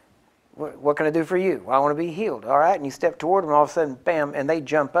go, what can I do for you? Well, I want to be healed. All right, and you step toward them, and all of a sudden, bam, and they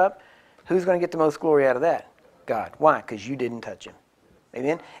jump up. Who's going to get the most glory out of that? God. Why? Because you didn't touch him.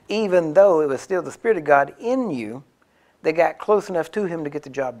 Amen? Even though it was still the Spirit of God in you, they got close enough to him to get the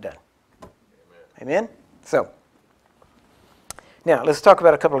job done. Amen? So, now let's talk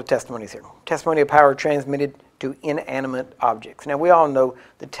about a couple of testimonies here. Testimony of power transmitted to inanimate objects. Now, we all know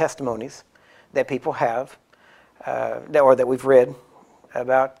the testimonies that people have, that we've read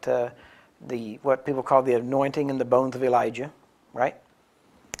about what people call the anointing in the bones of Elijah, right?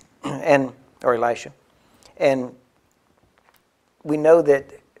 Or Elisha. And we know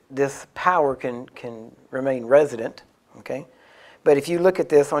that this power can remain resident, okay? But if you look at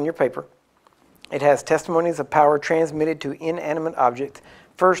this on your paper, it has testimonies of power transmitted to inanimate objects.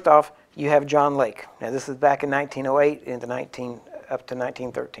 First off, you have John Lake. Now, this is back in 1908 up to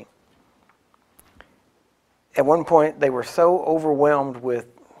 1913. At one point, they were so overwhelmed with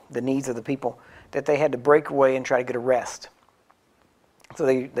the needs of the people that they had to break away and try to get a rest. So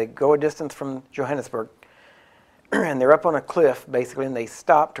they go a distance from Johannesburg, and they're up on a cliff, basically, and they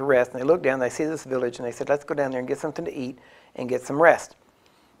stop to rest. And they look down, they see this village, and they said, let's go down there and get something to eat and get some rest.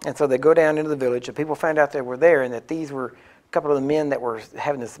 And so they go down into the village. The people found out they were there and that these were a couple of the men that were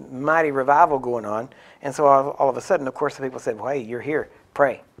having this mighty revival going on. And so all of a sudden, of course, the people said, well, hey, you're here,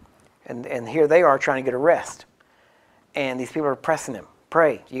 pray. And here they are trying to get a rest. And these people are pressing them.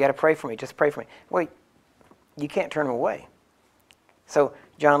 Pray. You got to pray for me. Just pray for me. Wait, you can't turn them away. So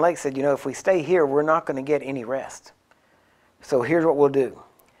John Lake said, if we stay here, we're not going to get any rest. So here's what we'll do.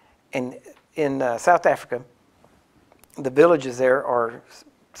 And in South Africa, the villages there are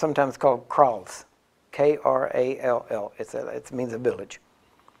sometimes called kraals. K-R-A-L-L. It means a village.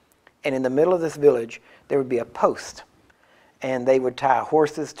 And in the middle of this village, there would be a post. And they would tie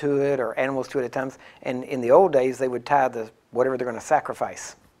horses to it or animals to it at times. And in the old days, they would tie whatever they're going to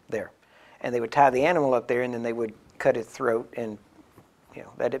sacrifice there. And they would tie the animal up there, and then they would cut its throat and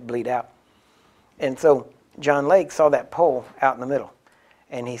let it bleed out. And so John Lake saw that pole out in the middle.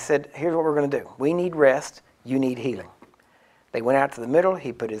 And he said, here's what we're going to do. We need rest. You need healing. They went out to the middle.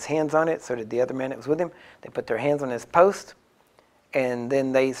 He put his hands on it. So did the other man that was with him. They put their hands on his post. And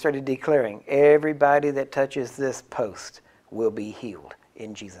then they started declaring, everybody that touches this post will be healed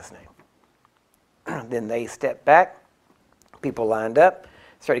in Jesus' name. Then they stepped back. People lined up,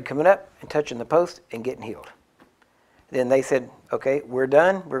 started coming up and touching the post and getting healed. Then they said, okay, we're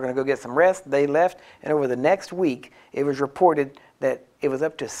done. We're going to go get some rest. They left. And over the next week, it was reported that it was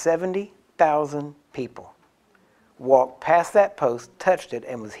up to 70,000 people walked past that post, touched it,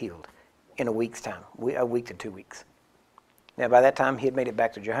 and was healed in a week's time, a week to 2 weeks. Now, by that time, he had made it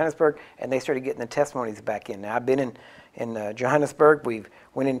back to Johannesburg, and they started getting the testimonies back in. Now, I've been in Johannesburg. We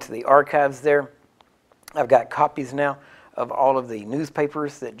went into the archives there. I've got copies now of all of the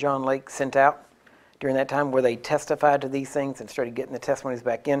newspapers that John Lake sent out during that time where they testified to these things and started getting the testimonies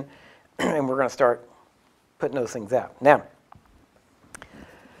back in. And we're going to start putting those things out. Now,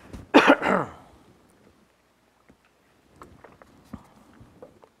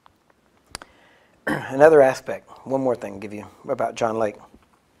 another aspect, one more thing to give you about John Lake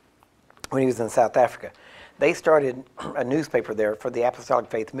when he was in South Africa. they started a newspaper there for the Apostolic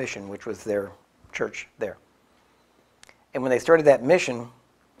Faith Mission, which was their church there. And when they started that mission,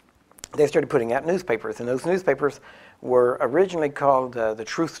 they started putting out newspapers, and those newspapers were originally called the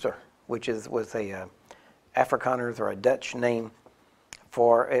Trooster, which was a Afrikaners or a Dutch name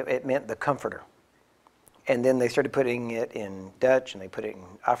for, it meant the comforter. And then they started putting it in Dutch, and they put it in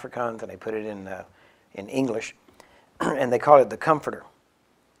Afrikaans, and they put it in English, and they called it the Comforter.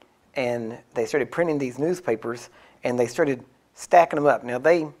 And they started printing these newspapers, and they started stacking them up. Now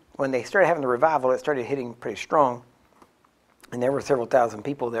when they started having the revival, it started hitting pretty strong, and there were several thousand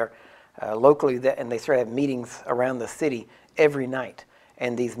people there locally, and they started having meetings around the city every night.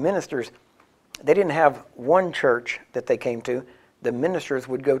 And these ministers, they didn't have one church that they came to. The ministers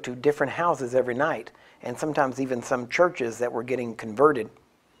would go to different houses every night, and sometimes even some churches that were getting converted.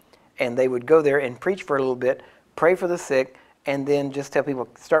 And they would go there and preach for a little bit, pray for the sick, and then just tell people,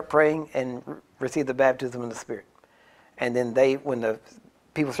 start praying and receive the baptism of the Spirit. And then when the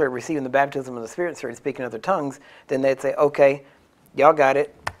people started receiving the baptism of the Spirit and started speaking other tongues, then they'd say, okay, y'all got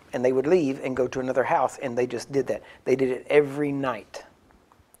it. And they would leave and go to another house, and they just did that. They did it every night.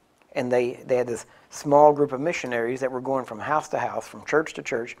 And they had this small group of missionaries that were going from house to house, from church to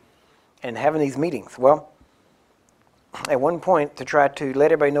church, and having these meetings. Well, at one point, to try to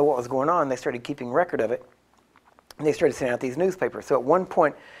let everybody know what was going on, they started keeping record of it. And they started sending out these newspapers. So at one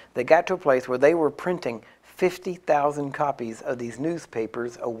point, they got to a place where they were printing 50,000 copies of these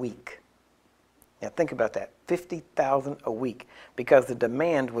newspapers a week. Now think about that, 50,000 a week, because the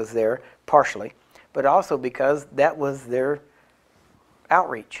demand was there partially, but also because that was their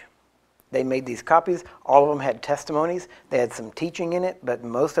outreach. They made these copies. All of them had testimonies. They had some teaching in it, but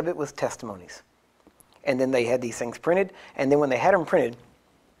most of it was testimonies. And then they had these things printed, and then when they had them printed,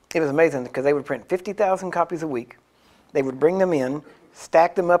 it was amazing because they would print 50,000 copies a week. They would bring them in,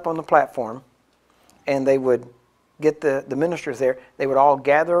 stack them up on the platform, and they would get the ministers there. They would all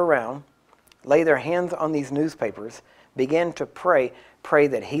gather around, lay their hands on these newspapers, begin to pray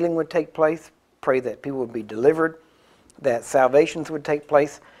that healing would take place, pray that people would be delivered, that salvations would take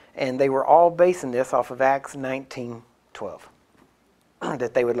place, and they were all basing this off of Acts 19:12.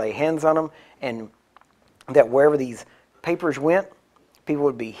 That they would lay hands on them, and that wherever these papers went, people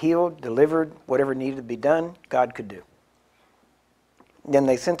would be healed, delivered, whatever needed to be done, God could do. Then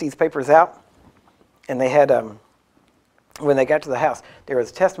they sent these papers out, and they had, when they got to the house, there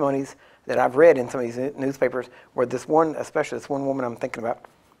was testimonies that I've read in some of these newspapers where this one, especially this one woman I'm thinking about,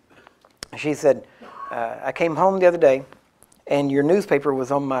 she said, I came home the other day, and your newspaper was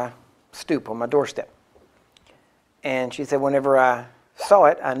on my stoop, on my doorstep. And she said, whenever I saw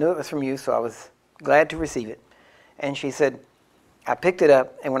it, I knew it was from you, so I was glad to receive it. And she said, I picked it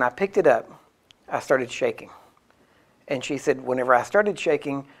up, and when I picked it up, I started shaking. And she said, whenever I started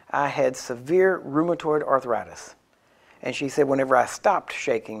shaking, I had severe rheumatoid arthritis. And she said, whenever I stopped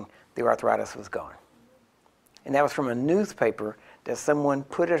shaking, the arthritis was gone. And that was from a newspaper that someone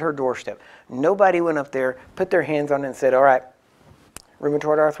put at her doorstep. Nobody went up there, put their hands on it, and said, all right,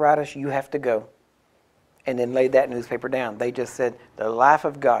 rheumatoid arthritis, you have to go. And then laid that newspaper down. They just said, the life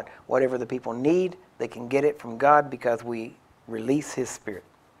of God, whatever the people need, they can get it from God because we release His Spirit.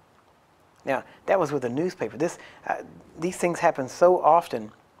 Now, that was with a newspaper. These things happen so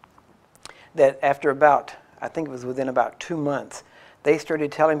often that after about, I think it was within about 2 months, they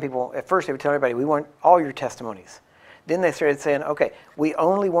started telling people, at first they would tell everybody, we want all your testimonies. Then they started saying, okay, we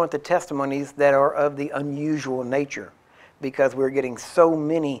only want the testimonies that are of the unusual nature, because we're getting so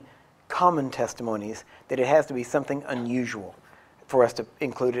many common testimonies that it has to be something unusual for us to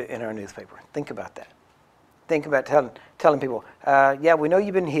include it in our newspaper. Think about that. Think about telling people, yeah, we know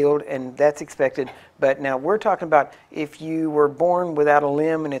you've been healed, and that's expected, but now we're talking about if you were born without a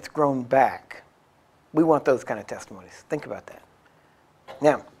limb and it's grown back. We want those kind of testimonies. Think about that.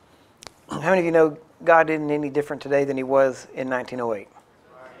 Now, how many of you know God isn't any different today than He was in 1908?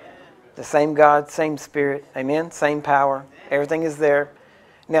 The same God, same Spirit, amen? Same power. Everything is there.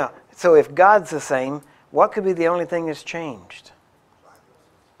 Now, so if God's the same, what could be the only thing that's changed?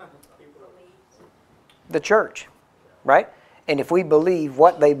 The church, right? And if we believe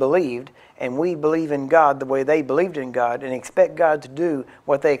what they believed, and we believe in God the way they believed in God, and expect God to do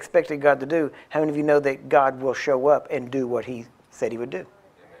what they expected God to do, how many of you know that God will show up and do what He said He would do?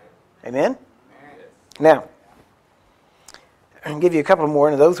 Amen? Now, I'll give you a couple more,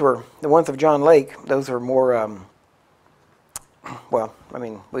 and those were the ones of John Lake. Those are more, well, I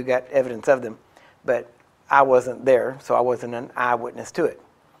mean, we got evidence of them, but I wasn't there, so I wasn't an eyewitness to it.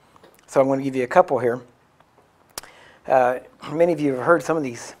 So I'm going to give you a couple here. Many of you have heard some of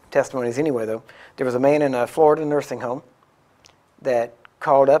these testimonies anyway, though. There was a man in a Florida nursing home that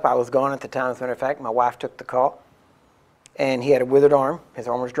called up. I was gone at the time, as a matter of fact. My wife took the call. And he had a withered arm. His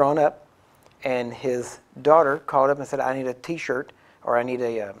arm was drawn up. And his daughter called up and said, I need a T-shirt, or I need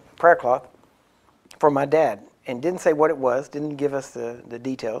a prayer cloth for my dad. And didn't say what it was, didn't give us the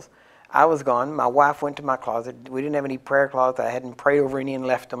details. I was gone. My wife went to my closet. We didn't have any prayer cloths. I hadn't prayed over any and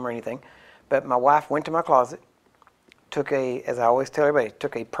left them or anything. But my wife went to my closet, took a, as I always tell everybody,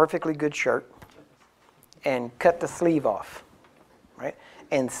 took a perfectly good shirt and cut the sleeve off, right?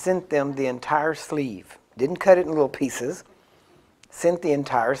 And sent them the entire sleeve. Didn't cut it in little pieces. Sent the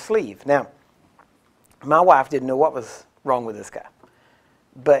entire sleeve. Now, my wife didn't know what was wrong with this guy.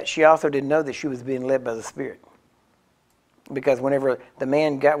 But she also didn't know that she was being led by the Spirit. Because whenever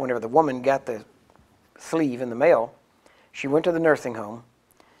the woman got the sleeve in the mail, she went to the nursing home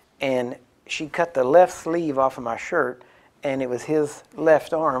and she cut the left sleeve off of my shirt, and it was his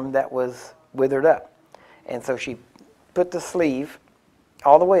left arm that was withered up. And so she put the sleeve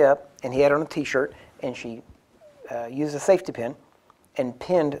all the way up, and he had on a T-shirt, and she used a safety pin and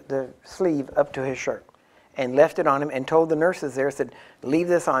pinned the sleeve up to his shirt and left it on him and told the nurses there, said, leave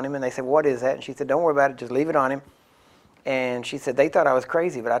this on him. And they said, what is that? And she said, don't worry about it, just leave it on him. And she said, they thought I was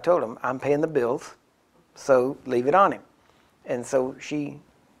crazy, but I told them, I'm paying the bills, so leave it on him. And so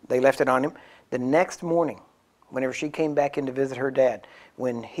they left it on him. The next morning, whenever she came back in to visit her dad,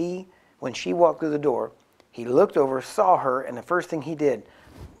 when she walked through the door, he looked over, saw her, and the first thing he did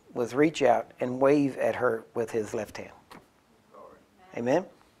was reach out and wave at her with his left hand. Amen?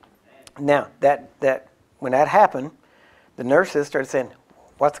 Now, when that happened, the nurses started saying,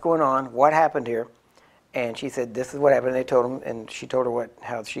 what's going on? What happened here? And she said, this is what happened. And they told him, and she told her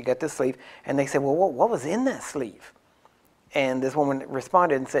how she got this sleeve. And they said, well, what was in that sleeve? And this woman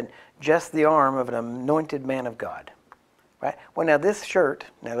responded and said, just the arm of an anointed man of God. Right? Well, now this shirt,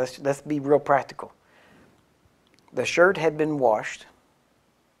 now let's be real practical. The shirt had been washed,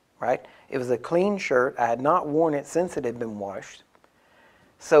 right? It was a clean shirt. I had not worn it since it had been washed.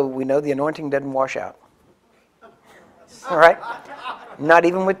 So we know the anointing doesn't wash out. All right? Not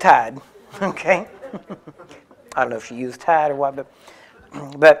even with Tide, okay? I don't know if she used Tide or what,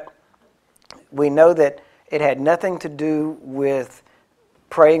 but we know that it had nothing to do with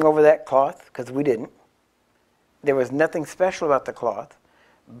praying over that cloth, because we didn't. There was nothing special about the cloth,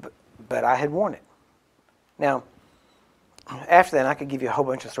 but I had worn it. Now, after that, I could give you a whole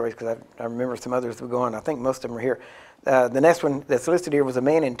bunch of stories, because I remember some others that would go on. I think most of them are here. The next one that's listed here was a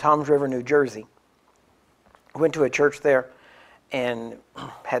man in Toms River, New Jersey. Went to a church there and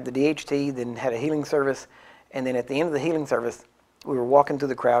had the DHT, then had a healing service. And then at the end of the healing service, we were walking through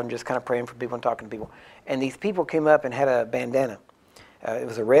the crowd and just kind of praying for people and talking to people. And these people came up and had a bandana. It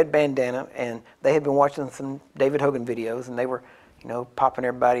was a red bandana, and they had been watching some David Hogan videos, and they were, popping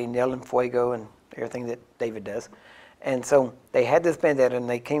everybody and yelling fuego and everything that David does. And so they had this bandana, and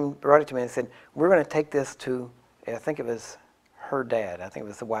they brought it to me and said, we're going to take this to, I think it was her dad. I think it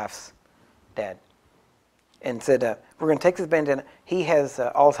was the wife's dad. And said, we're going to take this bandana. He has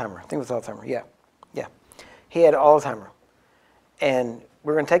Alzheimer's. I think it was Alzheimer's. Yeah. He had Alzheimer's. And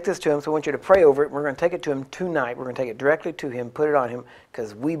we're going to take this to him, so I want you to pray over it. We're going to take it to him tonight. We're going to take it directly to him, put it on him,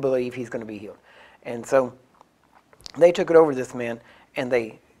 because we believe he's going to be healed. And so they took it over to this man, and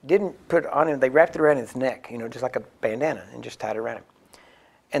they didn't put it on him. They wrapped it around his neck, just like a bandana, and just tied it around him.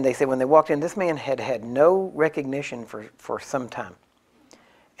 And they said when they walked in, this man had no recognition for some time.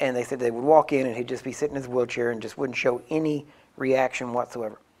 And they said they would walk in, and he'd just be sitting in his wheelchair and just wouldn't show any reaction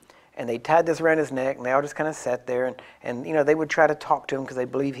whatsoever. And they tied this around his neck, and they all just kind of sat there. And they would try to talk to him because they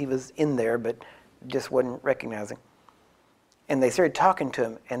believed he was in there, but just wasn't recognizing. And they started talking to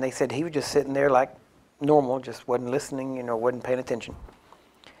him, and they said he was just sitting there like normal, just wasn't listening, wasn't paying attention.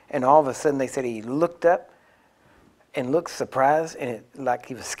 And all of a sudden, they said he looked up and looked surprised, and like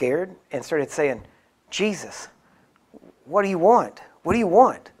he was scared, and started saying, Jesus, what do you want? What do you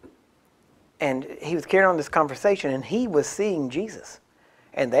want? And he was carrying on this conversation, and he was seeing Jesus.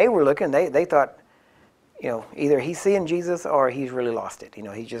 And they were looking, they thought, either he's seeing Jesus or he's really lost it.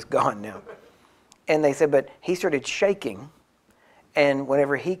 He's just gone now. And they said, but he started shaking, and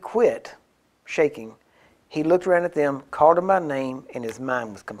whenever he quit shaking, he looked around at them, called them by name, and his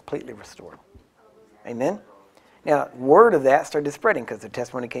mind was completely restored. Amen? Now, word of that started spreading because the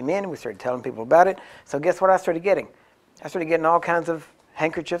testimony came in, and we started telling people about it. So guess what I started getting? I started getting all kinds of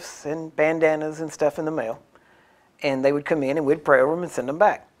handkerchiefs and bandanas and stuff in the mail. And they would come in, and we'd pray over them and send them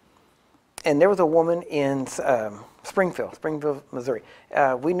back. And there was a woman in Springfield, Missouri.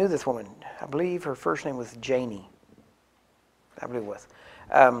 We knew this woman. I believe her first name was Janie. I believe it was.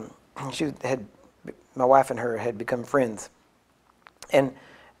 My wife and her had become friends. And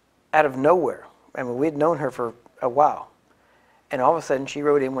out of nowhere, we'd known her for a while. And all of a sudden, she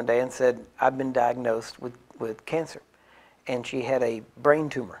wrote in one day and said, I've been diagnosed with cancer. And she had a brain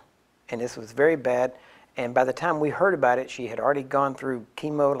tumor. And this was very bad. And by the time we heard about it, she had already gone through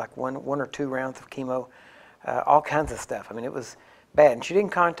chemo, like one or two rounds of chemo, all kinds of stuff. I mean, it was bad. And she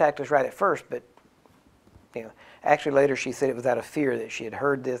didn't contact us right at first, but actually later she said it was out of fear that she had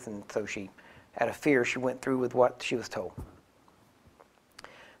heard this, and so out of fear, she went through with what she was told.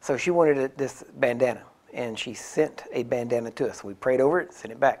 So she wanted this bandana, and she sent a bandana to us. We prayed over it,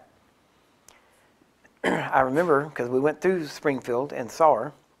 sent it back. I remember, because we went through Springfield and saw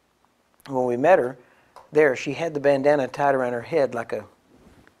her. When we met her there, she had the bandana tied around her head like a,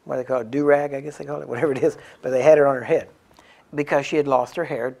 what do they call it, do-rag, I guess they call it, whatever it is, but they had it on her head because she had lost her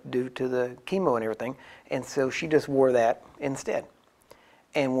hair due to the chemo and everything, and so she just wore that instead.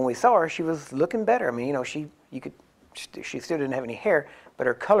 And when we saw her, she was looking better. I mean, she still didn't have any hair, but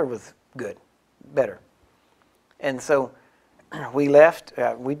her color was good, better. And so we left.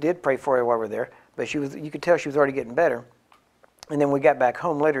 We did pray for her while we were there, but you could tell she was already getting better. And then we got back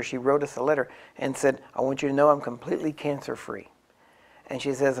home later. She wrote us a letter and said, I want you to know I'm completely cancer-free. And she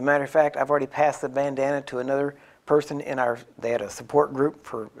says, as a matter of fact, I've already passed the bandana to another person they had a support group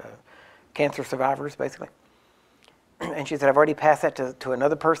for cancer survivors, basically. And she said, I've already passed that to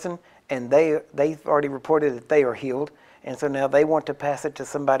another person, and they've already reported that they are healed. And so now they want to pass it to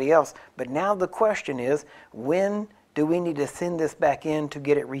somebody else. But now the question is, when do we need to send this back in to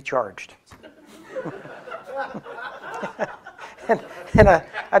get it recharged? And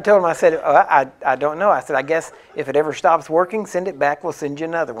I told him, I said, I don't know. I said, I guess if it ever stops working, send it back. We'll send you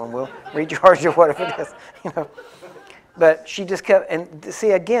another one. We'll recharge you, whatever it is. But she just kept, and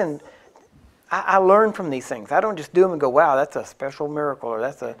see, again, I learn from these things. I don't just do them and go, wow, that's a special miracle, or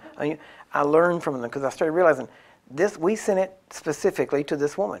I learn from them because I started realizing we sent it specifically to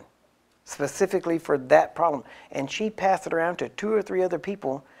this woman, specifically for that problem. And she passed it around to 2 or 3 other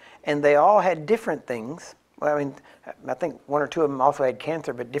people, and they all had different things. Well, I mean, I think 1 or 2 of them also had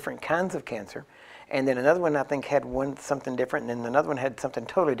cancer, but different kinds of cancer. And then another one, I think, had something different, and then another one had something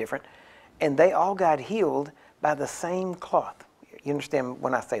totally different. And they all got healed by the same cloth. You understand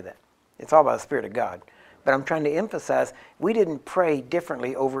when I say that? It's all by the Spirit of God. But I'm trying to emphasize, we didn't pray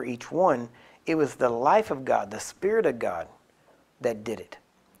differently over each one. It was the life of God, the Spirit of God, that did it.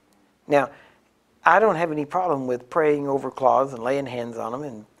 Now, I don't have any problem with praying over cloths and laying hands on them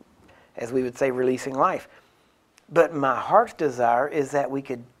and, as we would say, releasing life. But my heart's desire is that we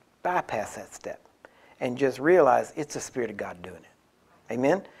could bypass that step and just realize it's the Spirit of God doing it.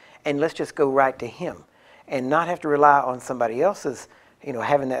 Amen? And let's just go right to Him and not have to rely on somebody else's,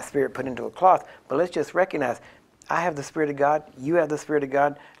 having that Spirit put into a cloth. But let's just recognize, I have the Spirit of God, you have the Spirit of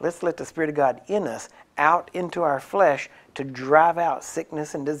God. Let's let the Spirit of God in us out into our flesh to drive out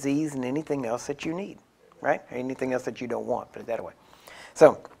sickness and disease and anything else that you need, right? Or anything else that you don't want, put it that way.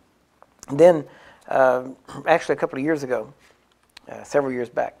 So then, actually a couple of years ago, several years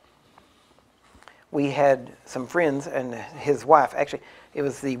back, we had some friends and his wife. Actually, it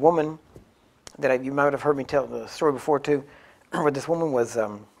was the woman that you might have heard me tell the story before too, where this woman was,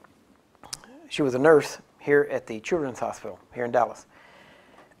 she was a nurse here at the Children's Hospital here in Dallas.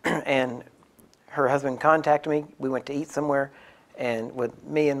 And her husband contacted me. We went to eat somewhere, and with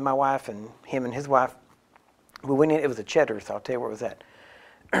me and my wife and him and his wife, we went in. It was a Cheddar's. I'll tell you where it was at.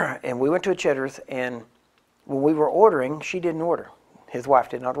 And we went to a Cheddar's, and when we were ordering, she didn't order. His wife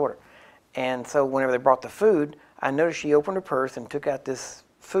did not order. And so whenever they brought the food, I noticed she opened her purse and took out this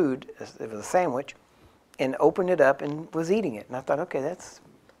food. It was a sandwich, and opened it up and was eating it. And I thought, okay, that's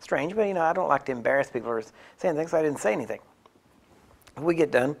strange, but I don't like to embarrass people or say anything, so I didn't say anything. We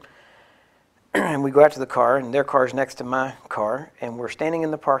get done, and we go out to the car, and their car's next to my car, and we're standing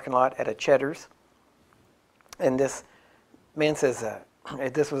in the parking lot at a Cheddar's, and this man says,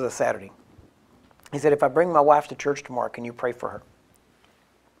 this was a Saturday. He said, if I bring my wife to church tomorrow, can you pray for her?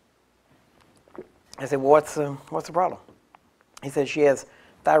 I said, well, what's the problem? He said, she has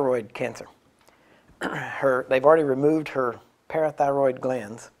thyroid cancer. They've already removed her parathyroid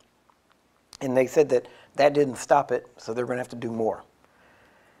glands, and they said that didn't stop it, so they're going to have to do more.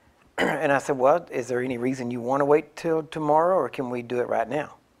 And I said, well, is there any reason you want to wait till tomorrow, or can we do it right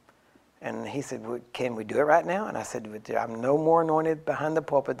now? And he said, well, can we do it right now? And I said, I'm no more anointed behind the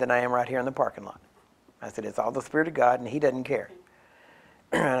pulpit than I am right here in the parking lot. I said, it's all the Spirit of God, and He doesn't care.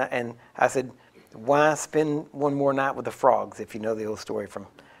 And I said, why spend one more night with the frogs, if you know the old story from,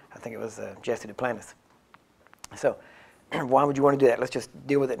 I think it was Jesse Duplantis. So why would you want to do that? Let's just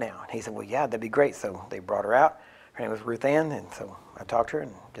deal with it now. And he said, well, yeah, that'd be great. So they brought her out. Her name was Ruth Ann, and so I talked to her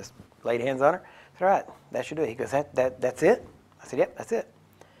and just laid hands on her. I said, all right, that should do it. He goes, that's it? I said, yep, that's it.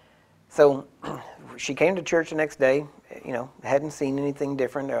 So she came to church the next day. hadn't seen anything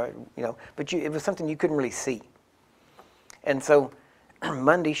different, but it was something you couldn't really see. And so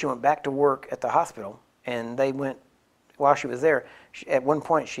Monday she went back to work at the hospital, and while she was there, at one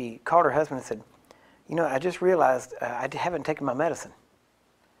point she called her husband and said, I just realized I haven't taken my medicine.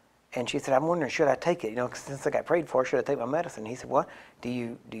 And she said, I'm wondering, should I take it? Since I got prayed for, should I take my medicine? He said, well, do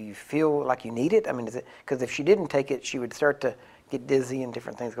you feel like you need it? I mean, is it, because if she didn't take it, she would start to get dizzy and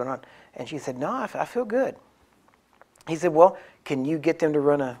different things going on. And she said, no, I feel good. He said, well, can you get them to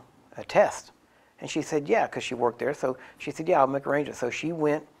run a test? And she said, yeah, because she worked there. So she said, yeah, I'll make arrangements. So she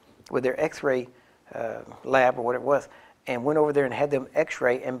went with their x-ray lab or what it was, and went over there and had them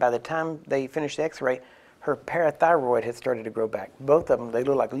x-ray. And by the time they finished the x-ray, her parathyroid had started to grow back. Both of them, they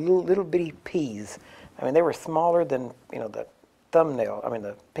looked like little bitty peas. I mean, they were smaller than, the thumbnail,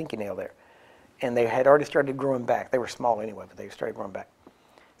 the pinky nail there. And they had already started growing back. They were small anyway, but they started growing back.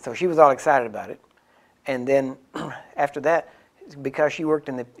 So she was all excited about it. And then after that, because she worked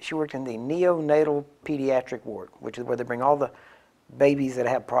in the neonatal pediatric ward, which is where they bring all the babies that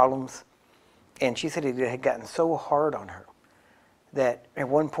have problems. And she said it had gotten so hard on her that at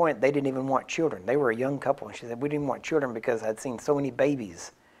one point they didn't even want children. They were a young couple, and she said, we didn't want children because I'd seen so many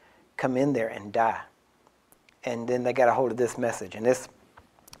babies come in there and die. And then they got a hold of this message. And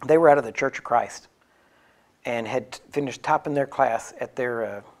they were out of the Church of Christ and had finished top in their class at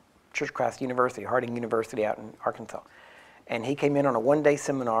their Church of Christ University, Harding University out in Arkansas. And he came in on a one-day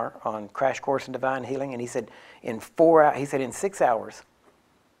seminar on Crash Course in Divine Healing, and he said, in 6 hours,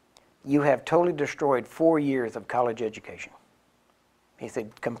 you have totally destroyed 4 years of college education. He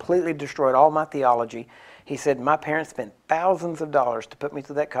said, completely destroyed all my theology. He said, my parents spent thousands of dollars to put me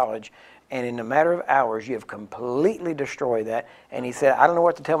through that college, and in a matter of hours, you have completely destroyed that. And he said, I don't know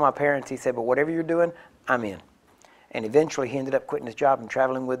what to tell my parents. He said, but whatever you're doing, I'm in. And eventually, he ended up quitting his job and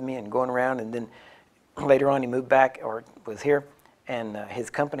traveling with me and going around. And then later on, he moved back, or was here, and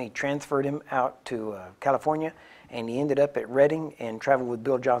his company transferred him out to California, and he ended up at Redding and traveled with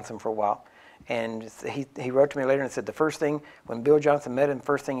Bill Johnson for a while. And he wrote to me later and said the first thing, when Bill Johnson met him, the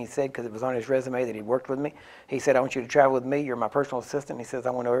first thing he said, because it was on his resume that he worked with me, he said, I want you to travel with me. You're my personal assistant. He says,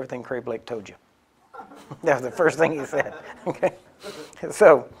 I want to know everything Craig Blake told you. That was the first thing he said. Okay,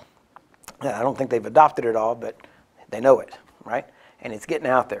 so I don't think they've adopted it all, but they know it, right? And it's getting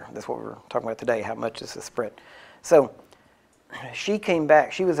out there. That's what we're talking about today, how much this has spread. So she came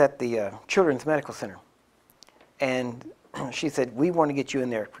back. She was at the Children's Medical Center. And she said, we want to get you in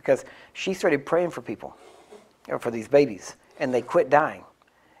there, because she started praying for people, or for these babies, and they quit dying.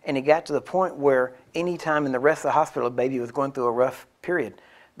 And it got to the point where any time in the rest of the hospital a baby was going through a rough period,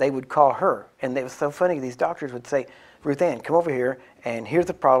 they would call her. And it was so funny, these doctors would say, Ruth Ann, come over here, and here's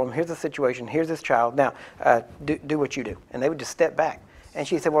the problem, here's the situation, here's this child. Now, do what you do. And they would just step back. And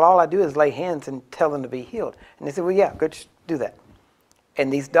she said, well, all I do is lay hands and tell them to be healed. And they said, well, yeah, go just do that.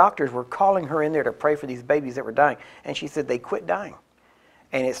 And these doctors were calling her in there to pray for these babies that were dying. And she said they quit dying.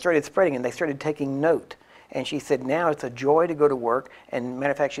 And it started spreading, and they started taking note. And she said, now it's a joy to go to work. And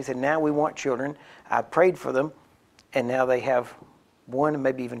matter of fact, she said, now we want children. I prayed for them, and now they have 1 and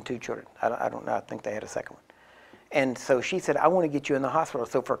maybe even 2 children. I don't know. I think they had a second one. And so she said, I want to get you in the hospital.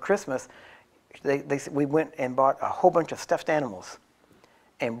 So for Christmas, we went and bought a whole bunch of stuffed animals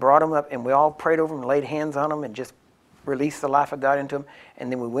and brought them up, and we all prayed over them, laid hands on them, and just released the life of God into them.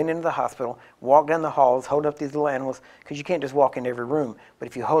 And then we went into the hospital, walked down the halls, holding up these little animals, because you can't just walk into every room. But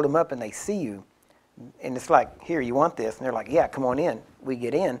if you hold them up and they see you, and it's like, here, you want this? And they're like, yeah, come on in. We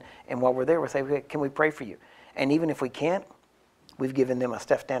get in, and while we're there, we say, okay, can we pray for you? And even if we can't, we've given them a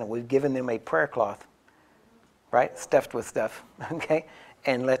stuffed animal. We've given them a prayer cloth, right, stuffed with stuff, okay,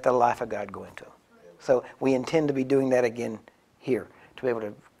 and let the life of God go into them. So we intend to be doing that again here, to be able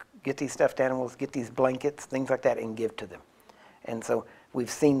to get these stuffed animals, get these blankets, things like that, and give to them. And so we've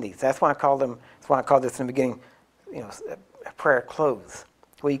seen these. That's why I call them. That's why I called this in the beginning, prayer clothes.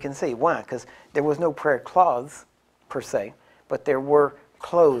 Well, you can see why, because there was no prayer cloths per se, but there were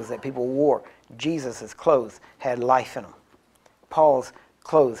clothes that people wore. Jesus' clothes had life in them. Paul's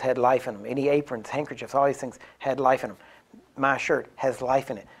clothes had life in them. Any aprons, handkerchiefs, all these things had life in them. My shirt has life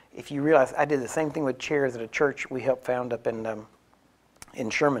in it. If you realize, I did the same thing with chairs at a church we helped found up in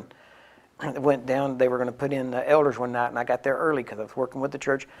Sherman. Went down, they were going to put in elders one night, and I got there early because I was working with the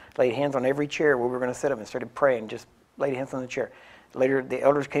church, laid hands on every chair where we were going to sit up and started praying, just laid hands on the chair. Later, the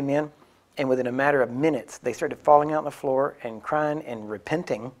elders came in, and within a matter of minutes, they started falling out on the floor and crying and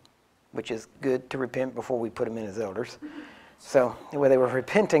repenting, which is good to repent before we put them in as elders. So anyway, they were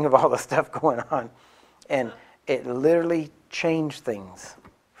repenting of all the stuff going on, and it literally changed things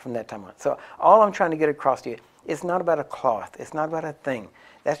from that time on. So all I'm trying to get across to you, it's not about a cloth. It's not about a thing.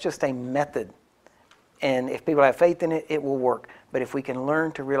 That's just a method And if people have faith in it, it will work. But if we can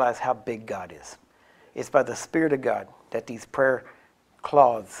learn to realize how big God is, it's by the Spirit of God that these prayer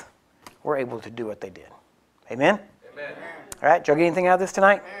cloths were able to do what they did. Amen? Amen. All right, did y'all get anything out of this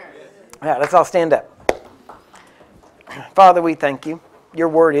tonight? Yes. All right, let's all stand up. Father, we thank you. Your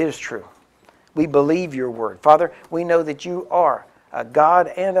word is true. We believe your word. Father, we know that you are a God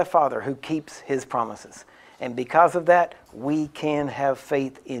and a Father who keeps his promises. And because of that, we can have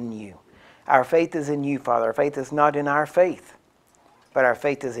faith in you. Our faith is in you, Father. Our faith is not in our faith, but our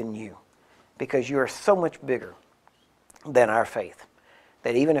faith is in you. Because you are so much bigger than our faith.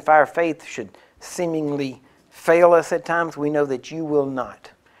 That even if our faith should seemingly fail us at times, we know that you will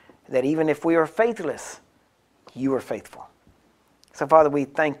not. That even if we are faithless, you are faithful. So, Father, we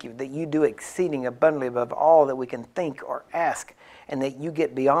thank you that you do exceeding abundantly above all that we can think or ask, and that you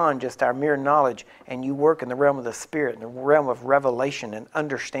get beyond just our mere knowledge, and you work in the realm of the Spirit, in the realm of revelation and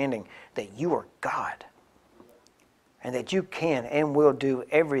understanding that you are God, and that you can and will do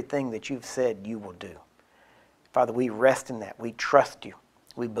everything that you've said you will do. Father, we rest in that. We trust you.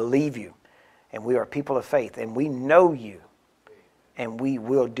 We believe you, and we are people of faith, and we know you, and we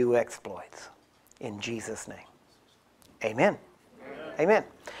will do exploits. In Jesus' name. Amen. Amen.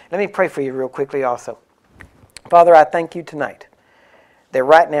 Let me pray for you real quickly also. Father, I thank you tonight that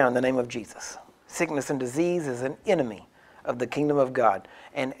right now in the name of Jesus, sickness and disease is an enemy of the kingdom of God.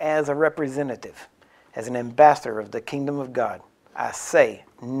 And as a representative, as an ambassador of the kingdom of God, I say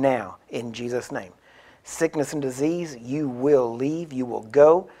now in Jesus' name, sickness and disease, you will leave, you will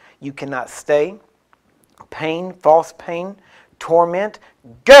go, you cannot stay. Pain, false pain, torment,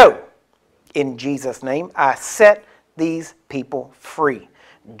 go in Jesus' name. I set these people free.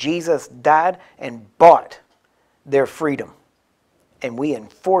 Jesus died and bought their freedom. And we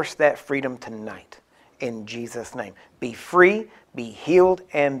enforce that freedom tonight in Jesus' name. Be free, be healed,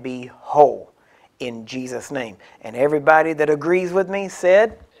 and be whole in Jesus' name. And everybody that agrees with me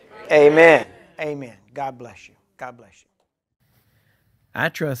said, Amen. Amen. God bless you. God bless you. I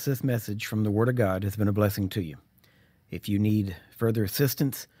trust this message from the Word of God has been a blessing to you. If you need further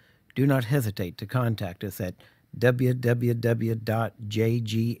assistance, do not hesitate to contact us at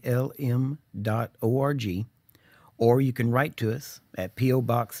www.jglm.org, or you can write to us at P.O.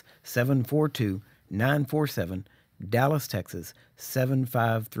 Box 742-947, Dallas, Texas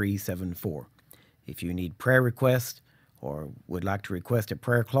 75374. If you need prayer requests or would like to request a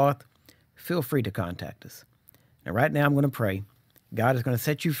prayer cloth, feel free to contact us. Now, right now I'm going to pray. God is going to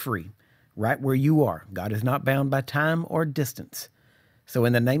set you free right where you are. God is not bound by time or distance. So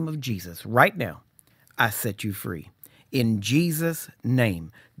in the name of Jesus, right now, I set you free. In Jesus'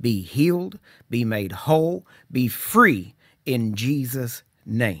 name, be healed, be made whole, be free in Jesus'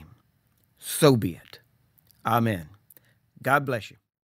 name. So be it. Amen. God bless you.